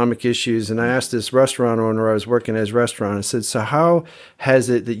economic issues, and I asked this restaurant owner I was working at his restaurant, I said, so how has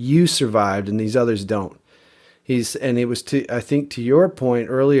it that you survived and these others don't? And it was I think to your point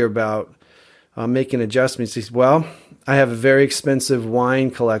earlier about making adjustments. He said, well, I have a very expensive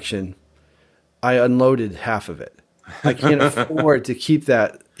wine collection. I unloaded half of it. I can't afford to keep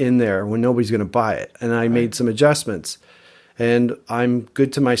that in there when nobody's going to buy it. And I made some adjustments, and I'm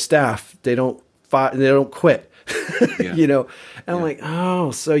good to my staff. They don't quit, and I'm like,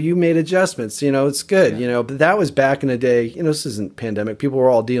 oh, so you made adjustments, it's good, but that was back in the day, this isn't pandemic. People were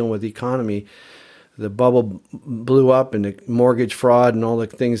all dealing with the economy. The bubble blew up, and the mortgage fraud and all the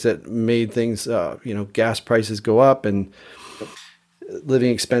things that made things, gas prices go up and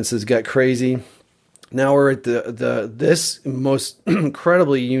living expenses got crazy. Now we're at this most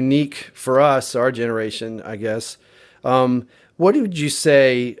incredibly unique for us, our generation, I guess. What would you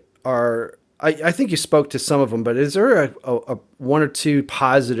say are, I think you spoke to some of them, but is there a one or two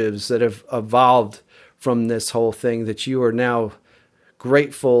positives that have evolved from this whole thing that you are now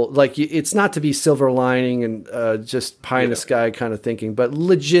grateful? Like, it's not to be silver lining and just pie in the sky kind of thinking, but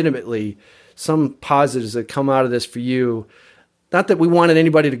legitimately some positives that come out of this for you. Not that we wanted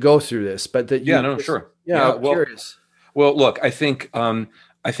anybody to go through this, but that sure. I'm curious. Well, look, I think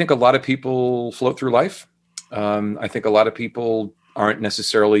a lot of people float through life. I think a lot of people aren't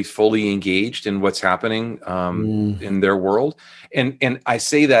necessarily fully engaged in what's happening in their world. And I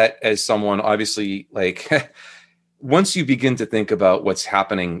say that as someone, obviously, like once you begin to think about what's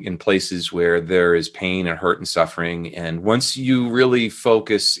happening in places where there is pain and hurt and suffering, and once you really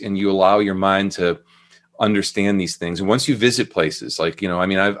focus and you allow your mind to understand these things, and once you visit places like,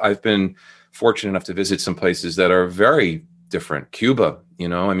 I've been fortunate enough to visit some places that are very different. Cuba,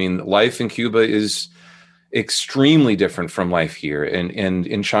 I mean, life in Cuba is extremely different from life here, and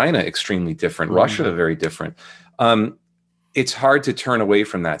in China, extremely different. Russia, very different. It's hard to turn away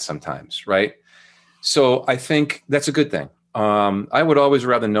from that sometimes, right? So I think that's a good thing. I would always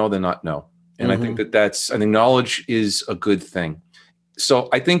rather know than not know. And I think I think knowledge is a good thing. So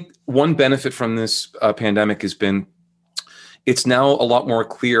I think one benefit from this pandemic has been, it's now a lot more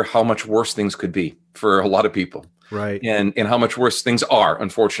clear how much worse things could be for a lot of people. Right. And how much worse things are,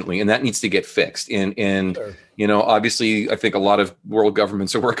 unfortunately. And that needs to get fixed. And sure. Obviously, I think a lot of world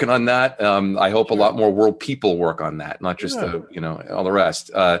governments are working on that. I hope a lot more world people work on that, not just all the rest.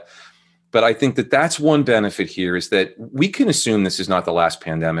 But I think that's one benefit here, is that we can assume this is not the last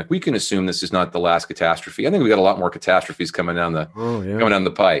pandemic. We can assume this is not the last catastrophe. I think we got a lot more catastrophes coming down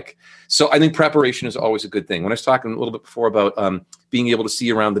the pike. So I think preparation is always a good thing. When I was talking a little bit before about being able to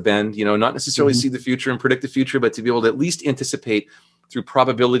see around the bend, not necessarily see the future and predict the future, but to be able to at least anticipate through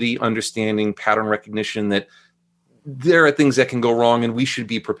probability, understanding, pattern recognition, that there are things that can go wrong and we should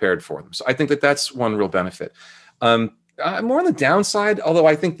be prepared for them. So I think that's one real benefit. More on the downside, although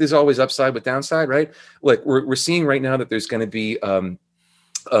I think there's always upside with downside, right? Like we're seeing right now that there's going to be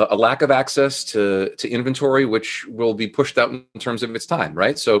a lack of access to inventory, which will be pushed out in terms of its time,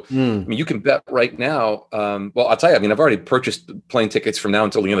 right? So I mean, you can bet right now. Well, I'll tell you, I mean, I've already purchased plane tickets from now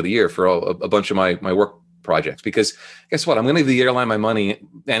until the end of the year for a bunch of my work projects, because guess what? I'm going to give the airline my money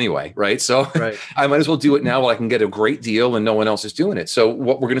anyway, right? So I might as well do it now while I can get a great deal and no one else is doing it. So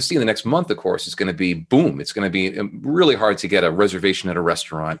what we're going to see in the next month, of course, is going to be boom. It's going to be really hard to get a reservation at a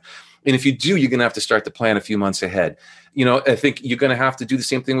restaurant. And if you do, you're going to have to start to plan a few months ahead. I think you're going to have to do the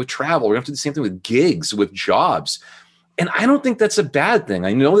same thing with travel. We're going to have to do the same thing with gigs, with jobs. And I don't think that's a bad thing.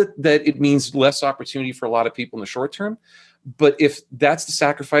 I know that it means less opportunity for a lot of people in the short term. But if that's the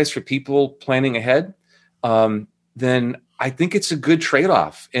sacrifice for people planning ahead, then I think it's a good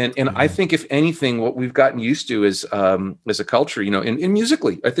trade-off. And I think, if anything, what we've gotten used to as a culture, and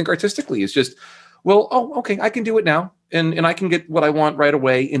musically, I think artistically, is just, okay, I can do it now. And I can get what I want right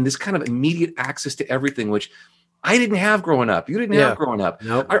away in this kind of immediate access to everything, which I didn't have growing up. You didn't have growing up.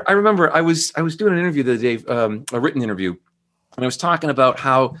 Nope. I remember I was doing an interview the other day, a written interview, and I was talking about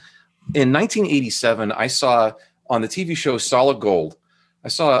how in 1987, I saw on the TV show Solid Gold, I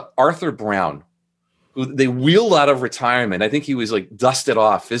saw Arthur Brown, who they wheeled out of retirement. I think he was like dusted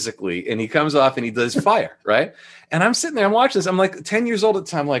off physically, and he comes off and he does Fire, right? And I'm sitting there, I'm watching this. I'm like 10 years old at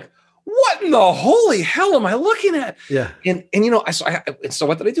the time, like, what in the holy hell am I looking at? Yeah. And so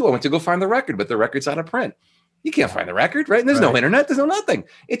what did I do? I went to go find the record, but the record's out of print. You can't find the record, right? And there's no internet. There's no nothing.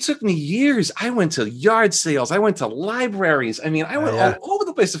 It took me years. I went to yard sales. I went to libraries. I mean, I went all over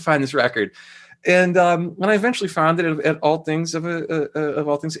the place to find this record. And when I eventually found it at all things at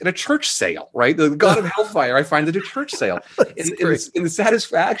a church sale, right? The God of Hellfire, I find it at a church sale. in the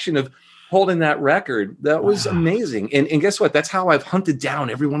satisfaction of holding that record, that was amazing. And guess what? That's how I've hunted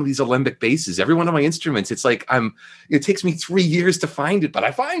down every one of these alembic basses, every one of my instruments. It's like it takes me 3 years to find it, but I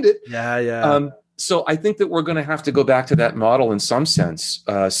find it. Yeah. So I think that we're going to have to go back to that model in some sense,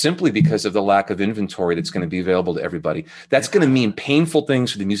 simply because of the lack of inventory that's going to be available to everybody. That's going to mean painful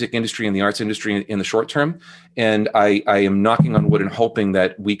things for the music industry and the arts industry in the short term. And I am knocking on wood and hoping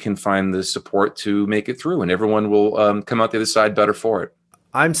that we can find the support to make it through, and everyone will come out the other side better for it.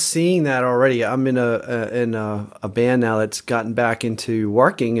 I'm seeing that already. I'm in a band now that's gotten back into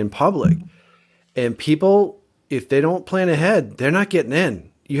working in public, and people, if they don't plan ahead, they're not getting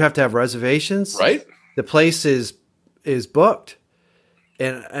in. You have to have reservations. Right. The place is booked.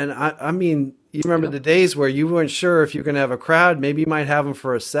 And I mean, you remember the days where you weren't sure if you're going to have a crowd. Maybe you might have them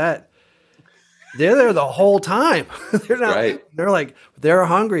for a set. They're there the whole time. They're not. Right. They're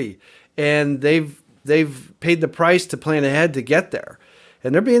hungry, and they've paid the price to plan ahead to get there,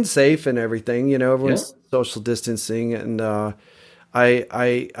 and they're being safe and everything. Everyone's social distancing, and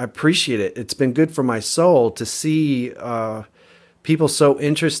I appreciate it. It's been good for my soul to see people so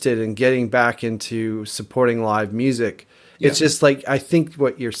interested in getting back into supporting live music. Yeah. It's just like, I think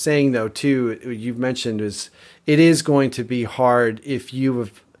what you're saying though, too, you've mentioned, is it is going to be hard if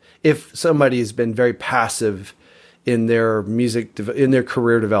somebody has been very passive in their in their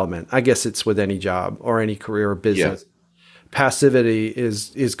career development. I guess it's with any job or any career or business. Yeah. Passivity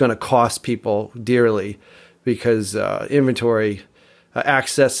is going to cost people dearly, because inventory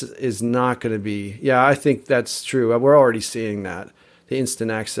access is not going to be. Yeah, I think that's true. We're already seeing that. The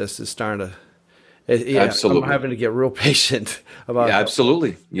instant access is starting to. Absolutely. I'm having to get real patient about it.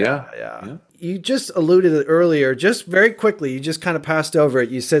 Absolutely. Yeah. You just alluded to it earlier, just very quickly. You just kind of passed over it.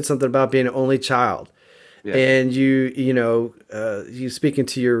 You said something about being an only child. Yeah. and you speaking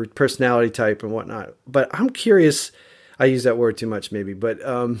to your personality type and whatnot. But I'm curious. I use that word too much, maybe, but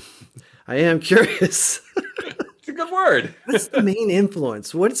I am curious. It's a good word. What's the main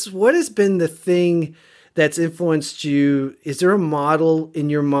influence? What has been the thing that's influenced you? Is there a model in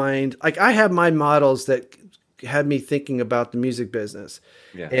your mind? Like I have my models that had me thinking about the music business.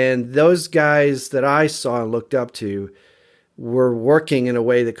 Yeah. And those guys that I saw and looked up to were working in a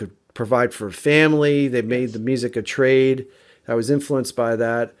way that could provide for a family. They made the music a trade. I was influenced by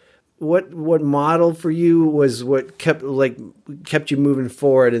that. What model for you was what kept you moving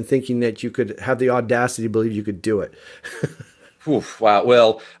forward and thinking that you could have the audacity to believe you could do it? Oof, wow.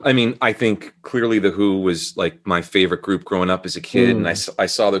 Well, I mean, I think clearly the Who was like my favorite group growing up as a kid, and I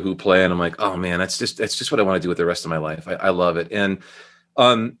saw the Who play, and I'm like, oh man, that's just what I want to do with the rest of my life. I love it. And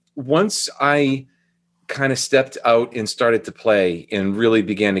once I kind of stepped out and started to play and really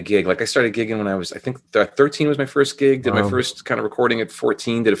began to gig, like I started gigging when I was, I think 13 was my first gig. Did my first kind of recording at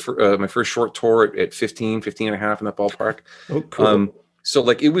 14. Did my first short tour at 15 and a half in that ballpark. Oh, cool. So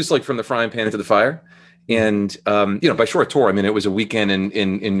like it was like from the frying pan into the fire. And, by short tour, I mean, it was a weekend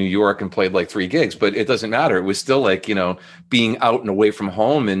in New York and played like 3 gigs, but it doesn't matter. It was still like, being out and away from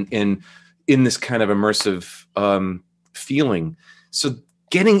home and in this kind of immersive feeling. So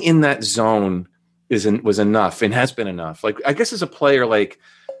getting in that zone was enough and has been enough. Like, I guess as a player, like,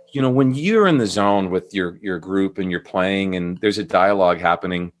 when you're in the zone with your group and you're playing and there's a dialogue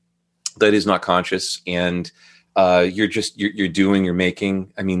happening that is not conscious and you're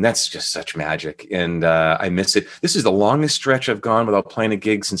making, I mean, that's just such magic. And I miss it. This is the longest stretch I've gone without playing a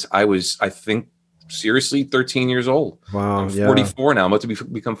gig since I was, I think, seriously 13 years old. Wow. I'm 44 now. I'm about to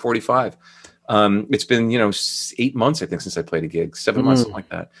become 45. It's been, 8 months, I think, since I played a gig, 7 months, something like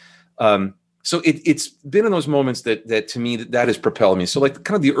that. So it's been in those moments that to me, that has propelled me. So like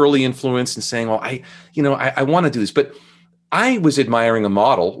kind of the early influence and saying, well, I want to do this, but I was admiring a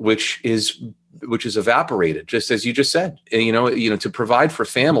model, which is evaporated, just as you just said, to provide for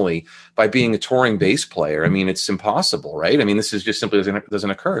family by being a touring bass player. I mean, it's impossible, right? I mean, this is just simply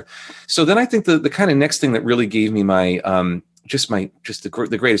doesn't occur. So then I think the kind of next thing that really gave me my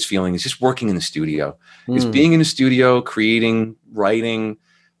the greatest feeling is just working in the studio, is being in the studio, creating, writing,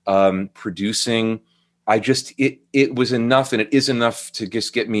 producing. It was enough, and it is enough to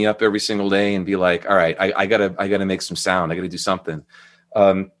just get me up every single day and be like, all right, I gotta make some sound. I gotta do something.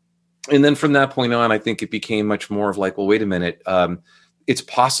 And then from that point on, I think it became much more of like, well, wait a minute. It's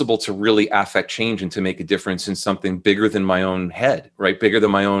possible to really affect change and to make a difference in something bigger than my own head, right? Bigger than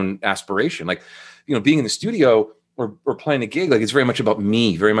my own aspiration. Like, being in the studio or playing a gig, like it's very much about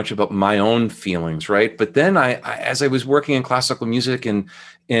me, very much about my own feelings, right? But then I as I was working in classical music and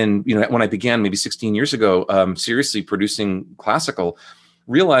when I began maybe 16 years ago, seriously producing classical,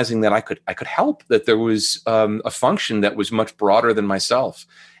 realizing that I could help, that there was a function that was much broader than myself.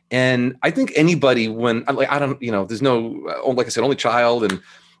 And I think anybody, when I don't, there's no, like I said, only child and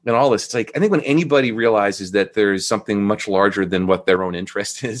all this. It's like, I think when anybody realizes that there's something much larger than what their own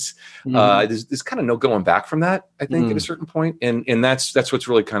interest is, there's kind of no going back from that, I think, at a certain point. And that's what's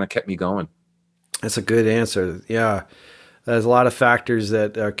really kind of kept me going. That's a good answer. Yeah. There's a lot of factors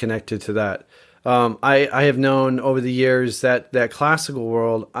that are connected to that. I have known over the years that classical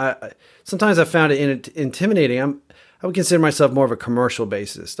world, sometimes I found it intimidating. I would consider myself more of a commercial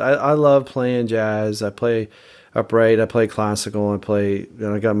bassist. I love playing jazz. I play upright. I play classical.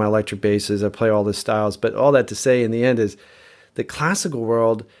 I got my electric basses. I play all the styles. But all that to say, in the end, is the classical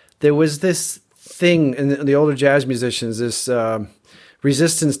world. There was this thing in the older jazz musicians, this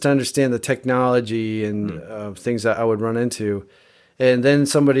resistance to understand the technology and things that I would run into. And then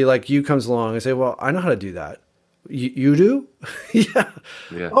somebody like you comes along and say, "Well, I know how to do that." You do? Yeah.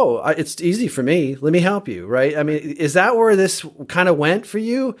 Oh, it's easy for me. Let me help you. Right. I mean, is that where this kind of went for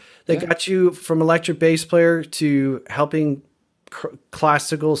you that got you from electric bass player to helping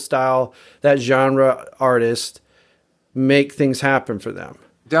classical style, that genre artist, make things happen for them?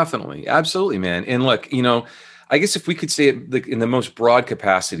 Definitely. Absolutely, man. And look, I guess if we could say it in the most broad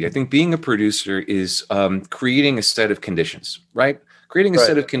capacity, I think being a producer is creating a set of conditions, right? Creating a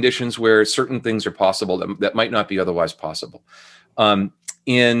set of conditions where certain things are possible that might not be otherwise possible.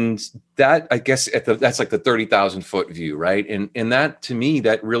 And that, I guess, that's like the 30,000 foot view, right? And that, to me,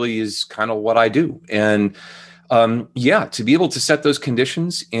 that really is kind of what I do. And to be able to set those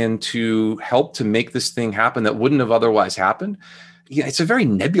conditions and to help to make this thing happen that wouldn't have otherwise happened. Yeah, it's a very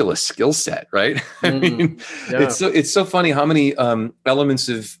nebulous skill set, right? I mean, it's so funny how many elements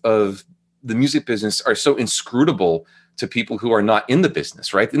of the music business are so inscrutable to people who are not in the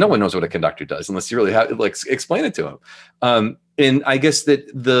business, right? No one knows what a conductor does unless you really have explain it to them. And I guess that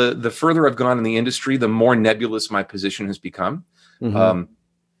the further I've gone in the industry, the more nebulous my position has become. Mm-hmm.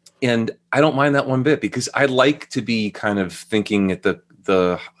 And I don't mind that one bit, because I like to be kind of thinking at the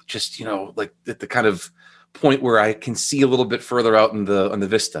just, like at the kind of point where I can see a little bit further out on the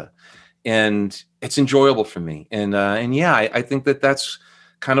vista, and it's enjoyable for me. And yeah, I think that's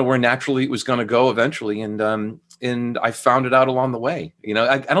kind of where naturally it was going to go eventually. And I found it out along the way.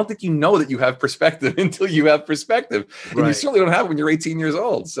 I don't think that you have perspective until you have perspective. And Right. you certainly don't have it when you're 18 years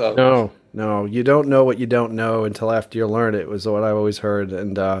old. So No, you don't know what you don't know until after you learn it, was what I always heard.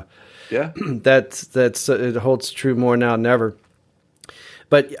 And yeah, that's it holds true more now than ever.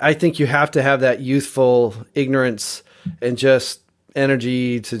 But I think you have to have that youthful ignorance and just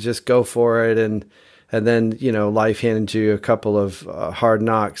energy to just go for it. And then, life handed you a couple of hard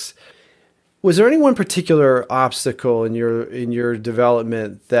knocks. Was there any one particular obstacle in your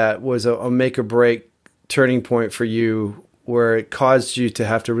development that was a make or break turning point for you, where it caused you to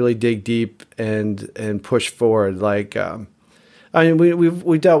have to really dig deep and push forward? Like,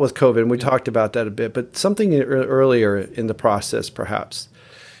 we dealt with COVID and we talked about that a bit, but something earlier in the process, perhaps.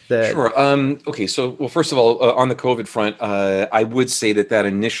 Sure. Okay. So, well, first of all, on the COVID front, I would say that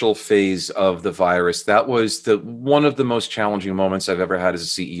initial phase of the virus, that was one of the most challenging moments I've ever had as a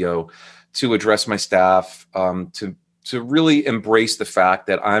CEO, to address my staff, to really embrace the fact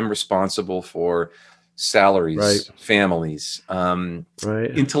that I'm responsible for salaries, Right. families,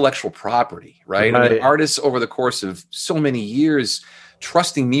 Right. intellectual property, right? I Right. mean, artists over the course of so many years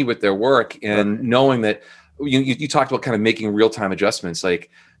trusting me with their work, and Right. knowing that you talked about kind of making real-time adjustments, like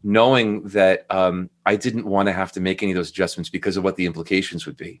knowing that I didn't want to have to make any of those adjustments because of what the implications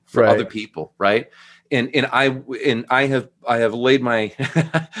would be for Right. other people, right? And I have laid my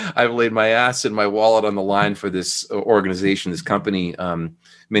I've laid my ass and my wallet on the line for this organization, this company,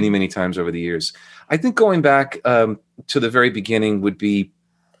 many times over the years. I think going back to the very beginning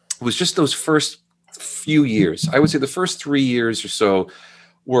was just those first few years. I would say the first 3 years or so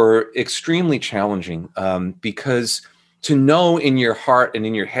were extremely challenging, because to know in your heart and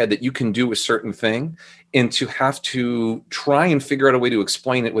in your head that you can do a certain thing, and to have to try and figure out a way to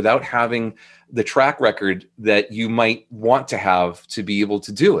explain it without having the track record that you might want to have to be able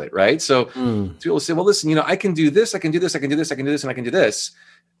to do it, right? So to be able to say, well, listen, I can do this, I can do this, I can do this, I can do this, and I can do this.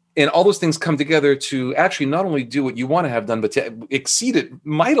 And all those things come together to actually not only do what you want to have done, but to exceed it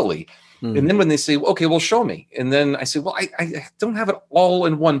mightily. And then when they say, okay, well, show me. And then I say, well, I don't have it all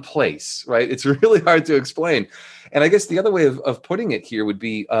in one place, right? It's really hard to explain. And I guess the other way of putting it here would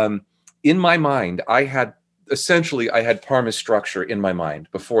be, in my mind, I had Parma's structure in my mind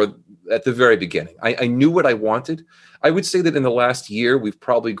before, at the very beginning. I knew what I wanted. I would say that in the last year, we've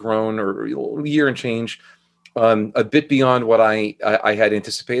probably grown, or a year and change, a bit beyond what I had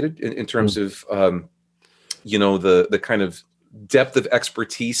anticipated in terms of, the kind of depth of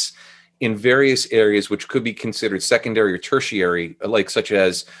expertise in various areas which could be considered secondary or tertiary, like such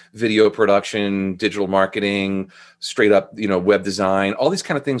as video production, digital marketing, straight up, web design, all these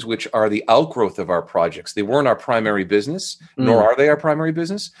kind of things, which are the outgrowth of our projects. They weren't our primary business, nor are they our primary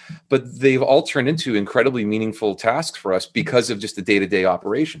business, but they've all turned into incredibly meaningful tasks for us because of just the day-to-day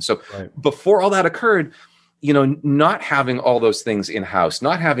operation. So before all that occurred, not having all those things in-house,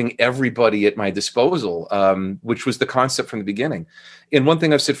 not having everybody at my disposal, which was the concept from the beginning. And one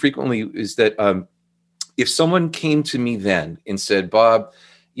thing I've said frequently is that if someone came to me then and said, Bob,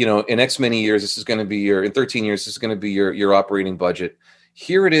 in X many years, this is going to be in 13 years, this is going to be your operating budget.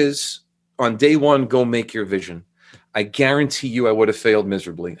 Here it is. On day one, go make your vision. I guarantee you I would have failed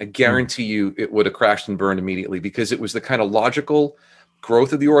miserably. I guarantee you it would have crashed and burned immediately, because it was the kind of logical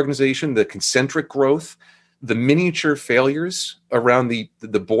growth of the organization, the concentric growth, the miniature failures around the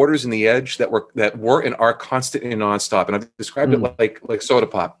borders and the edge that were and are constant and nonstop. And I've described it like soda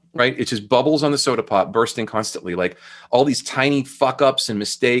pop, right? It's just bubbles on the soda pop bursting constantly, like all these tiny fuck ups and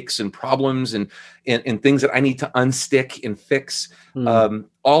mistakes and problems and things that I need to unstick and fix.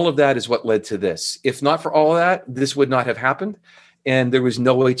 All of that is what led to this. If not for all of that, this would not have happened. And there was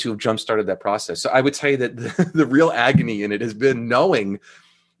no way to have jump-started that process. So I would tell you that the real agony in it has been knowing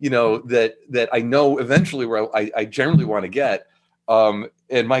that I know eventually where I generally want to get.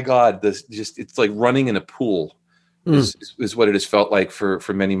 And my God, it's like running in a pool is what it has felt like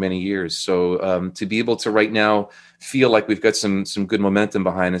for many, many years. So to be able to right now feel like we've got some good momentum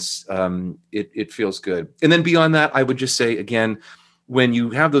behind us, it feels good. And then beyond that, I would just say, again, when you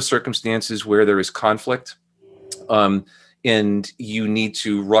have those circumstances where there is conflict, and you need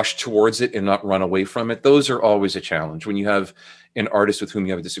to rush towards it and not run away from it, those are always a challenge. When you have an artist with whom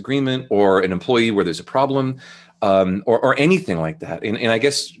you have a disagreement, or an employee where there's a problem, or anything like that. And I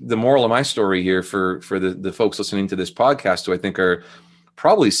guess the moral of my story here for the folks listening to this podcast, who I think are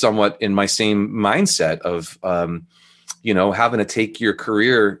probably somewhat in my same mindset of, having to take your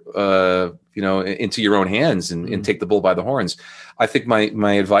career, into your own hands and take the bull by the horns. I think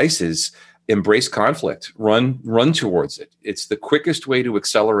my advice is embrace conflict, run towards it. It's the quickest way to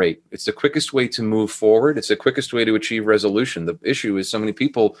accelerate. It's the quickest way to move forward. It's the quickest way to achieve resolution. The issue is so many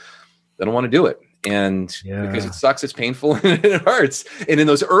people, they don't want to do it. And because it sucks, it's painful, and it hurts. And in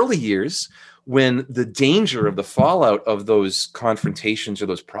those early years, when the danger of the fallout of those confrontations or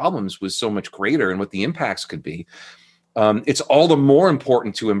those problems was so much greater and what the impacts could be, it's all the more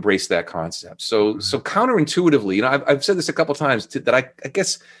important to embrace that concept. So counterintuitively, I've said this a couple of times that I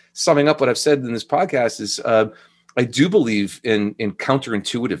guess summing up what I've said in this podcast is I do believe in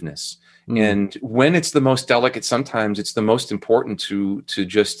counterintuitiveness. And when it's the most delicate, sometimes it's the most important to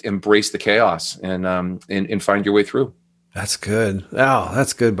just embrace the chaos and find your way through. That's good. Oh,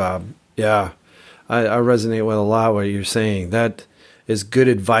 that's good, Bob. Yeah. I resonate with a lot what you're saying. That is good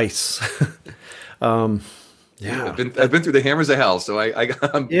advice. Yeah, I've been through the hammers of hell, so I'm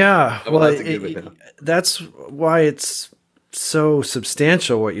allowed to give it. That's why it's so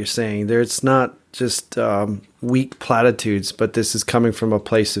substantial what you're saying. It's not just weak platitudes, but this is coming from a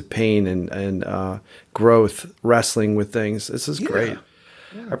place of pain and growth, wrestling with things. This is great.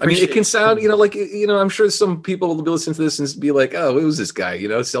 Yeah. I mean, it can sound, I'm sure some people will be listening to this and be like, "Oh, who's this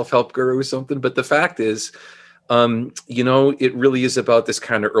guy? Self-help guru or something." But the fact is, it really is about this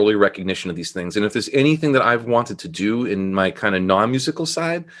kind of early recognition of these things. And if there's anything that I've wanted to do in my kind of non-musical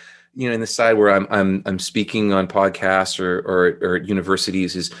side, in the side where I'm speaking on podcasts or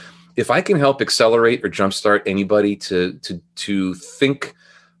universities, is if I can help accelerate or jumpstart anybody to think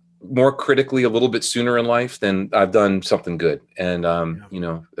more critically a little bit sooner in life, then I've done something good. And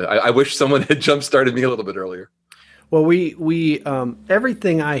I wish someone had jumpstarted me a little bit earlier. Well, we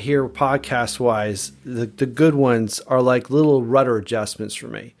everything I hear podcast wise, the good ones are like little rudder adjustments for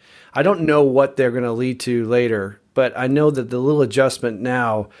me. I don't know what they're going to lead to later, but I know that the little adjustment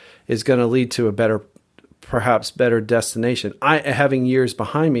now is going to lead to a perhaps better destination. Having years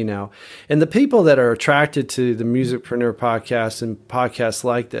behind me now, and the people that are attracted to the Musicpreneur podcast and podcasts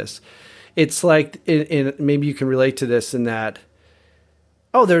like this, it's like, maybe you can relate to this in that,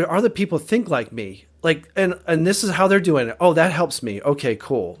 there are other people think like me. Like, and this is how they're doing it. Oh, that helps me. Okay,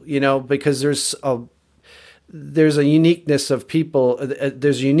 cool. Because there's a uniqueness of people.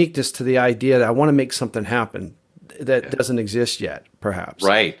 There's a uniqueness to the idea that I want to make something happen that doesn't exist yet, perhaps.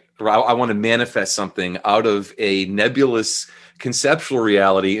 Right. I want to manifest something out of a nebulous conceptual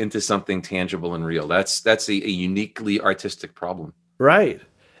reality into something tangible and real. That's a uniquely artistic problem. Right.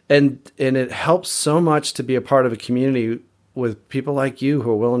 And it helps so much to be a part of a community with people like you who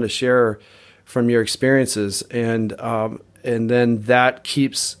are willing to share from your experiences, and then that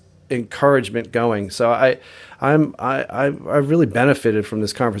keeps encouragement going. So I really benefited from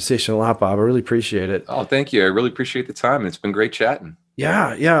this conversation a lot, Bob. I really appreciate it. Oh, thank you. I really appreciate the time. It's been great chatting. Yeah.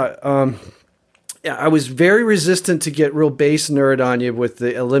 I was very resistant to get real bass nerd on you with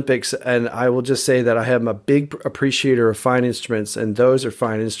the Olympics, and I will just say that I am a big appreciator of fine instruments, and those are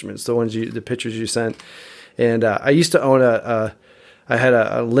fine instruments. The pictures you sent, and I used to own I had an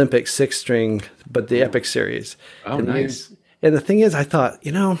Olympic 6-string, but the Epic series. Oh, nice. And the thing is, I thought,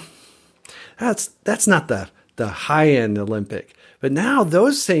 that's not the high-end Olympic. But now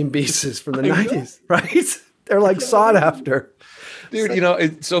those same pieces from the 90s, right? They're like sought after. Dude,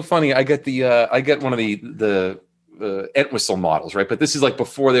 it's so funny. I get one of the Entwistle models, right? But this is like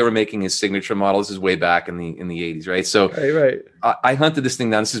before they were making his signature model. This is way back in the 80s, right? So right. I hunted this thing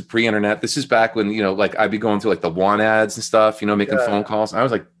down. This is pre-internet. This is back when, I'd be going through like the WAN ads and stuff, making phone calls. I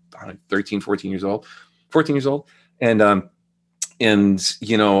was like 13, 14 years old. And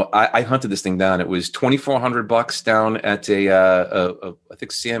I hunted this thing down. It was $2,400 down at I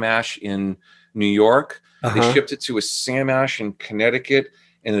think Sam Ash in New York. They shipped it to a Sam Ash in Connecticut,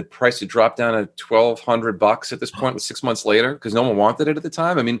 and the price had dropped down to $1,200 at this point, 6 months later, because no one wanted it at the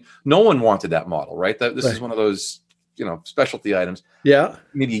time. I mean, no one wanted that model, right? This is one of those, specialty items. Yeah.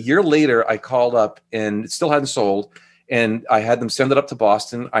 Maybe a year later, I called up, and it still hadn't sold, and I had them send it up to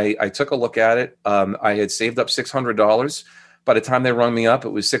Boston. I took a look at it. I had saved up $600. By the time they rung me up, it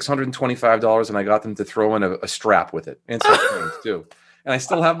was $625, and I got them to throw in a strap with it and some strings too. And I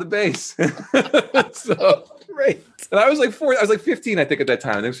still have the bass. So great. And I was like 15, I think, at that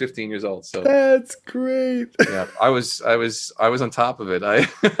time. I think I was 15 years old. So that's great. Yeah, I was on top of it.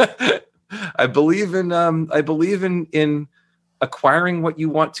 I believe in acquiring what you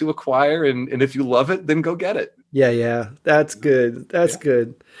want to acquire, and if you love it, then go get it. Yeah. That's good. That's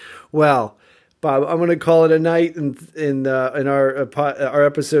good. Well, Bob, I'm going to call it a night in our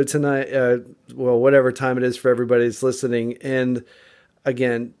episode tonight. Well, whatever time it is for everybody that's listening. And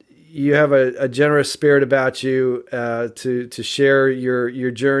again, you have a generous spirit about you to share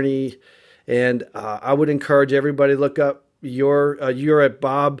your journey. And I would encourage everybody to look up you're at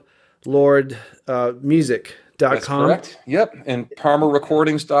boblordmusic.com. That's correct. Yep. And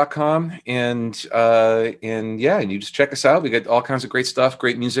PalmerRecordings.com. And you just check us out. We get all kinds of great stuff,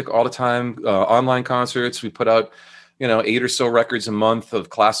 great music all the time, online concerts. We put out, 8 or so records a month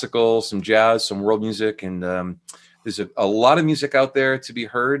of classical, some jazz, some world music. And there's a lot of music out there to be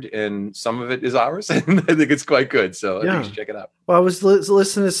heard, and some of it is ours. And I think it's quite good. So I think you should check it out. Well, I was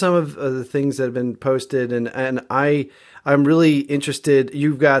listening to some of the things that have been posted, and I'm really interested.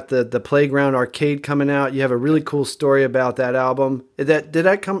 You've got the Playground Arcade coming out. You have a really cool story about that album.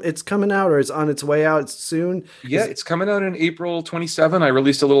 It's coming out, or it's on its way out soon? Yeah, it's coming out in April 27. I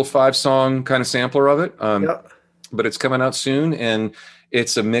released a little 5-song kind of sampler of it. But it's coming out soon, and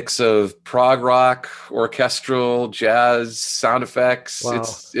it's a mix of prog rock, orchestral, jazz, sound effects. Wow.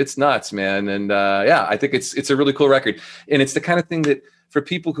 It's nuts, man. And I think it's a really cool record. And it's the kind of thing that for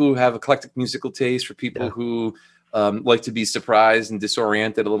people who have eclectic musical taste, for people who like to be surprised and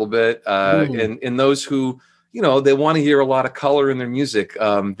disoriented a little bit, and those who, they want to hear a lot of color in their music.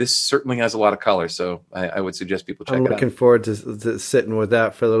 This certainly has a lot of color. So I would suggest people check it out. I'm looking forward to sitting with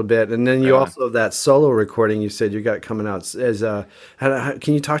that for a little bit. And then you also have that solo recording you said you got coming out as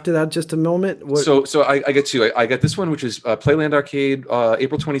can you talk to that just a moment? So I get two. I got this one, which is Playland Arcade,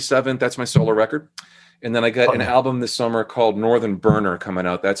 April 27th. That's my solo record. And then I got an album this summer called Northern Burner coming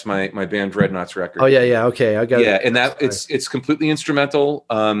out. That's my band Dreadnoughts record. Oh yeah, okay, I got it. Yeah, and that it's completely instrumental.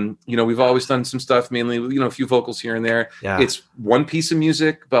 We've always done some stuff, mainly a few vocals here and there. Yeah. It's one piece of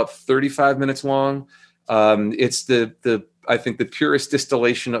music, about 35 minutes long. It's I think the purest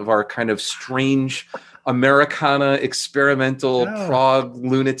distillation of our kind of strange Americana experimental prog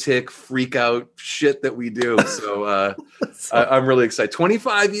lunatic freak out shit that we do. So I'm really excited.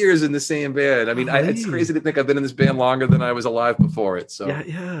 25 years in the same band. I mean, it's crazy to think I've been in this band longer than I was alive before it. So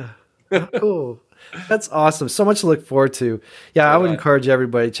yeah. Cool. That's awesome. So much to look forward to. Yeah, I would encourage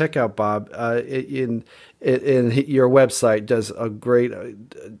everybody check out Bob. In your website does a great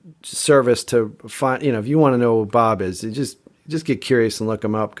service to find. If you want to know who Bob is, you just get curious and look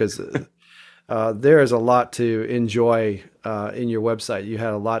him up, because there is a lot to enjoy in your website. You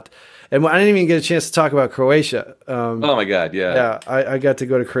had a lot, and I didn't even get a chance to talk about Croatia. Oh my God, yeah. Yeah, I got to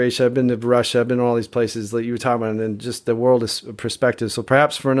go to Croatia. I've been to Russia. I've been to all these places that you were talking about, and just the world is perspective. So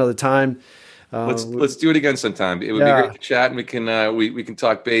perhaps for another time, let's do it again sometime. It would be great to chat, and we can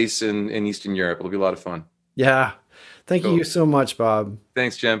talk bass in Eastern Europe. It'll be a lot of fun. Yeah, thank you so much, Bob.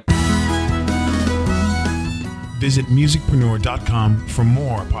 Thanks, Jim. Visit musicpreneur.com for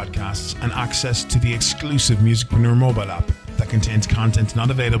more podcasts and access to the exclusive Musicpreneur mobile app that contains content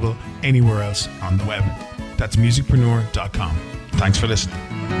not available anywhere else on the web. That's musicpreneur.com. Thanks for listening.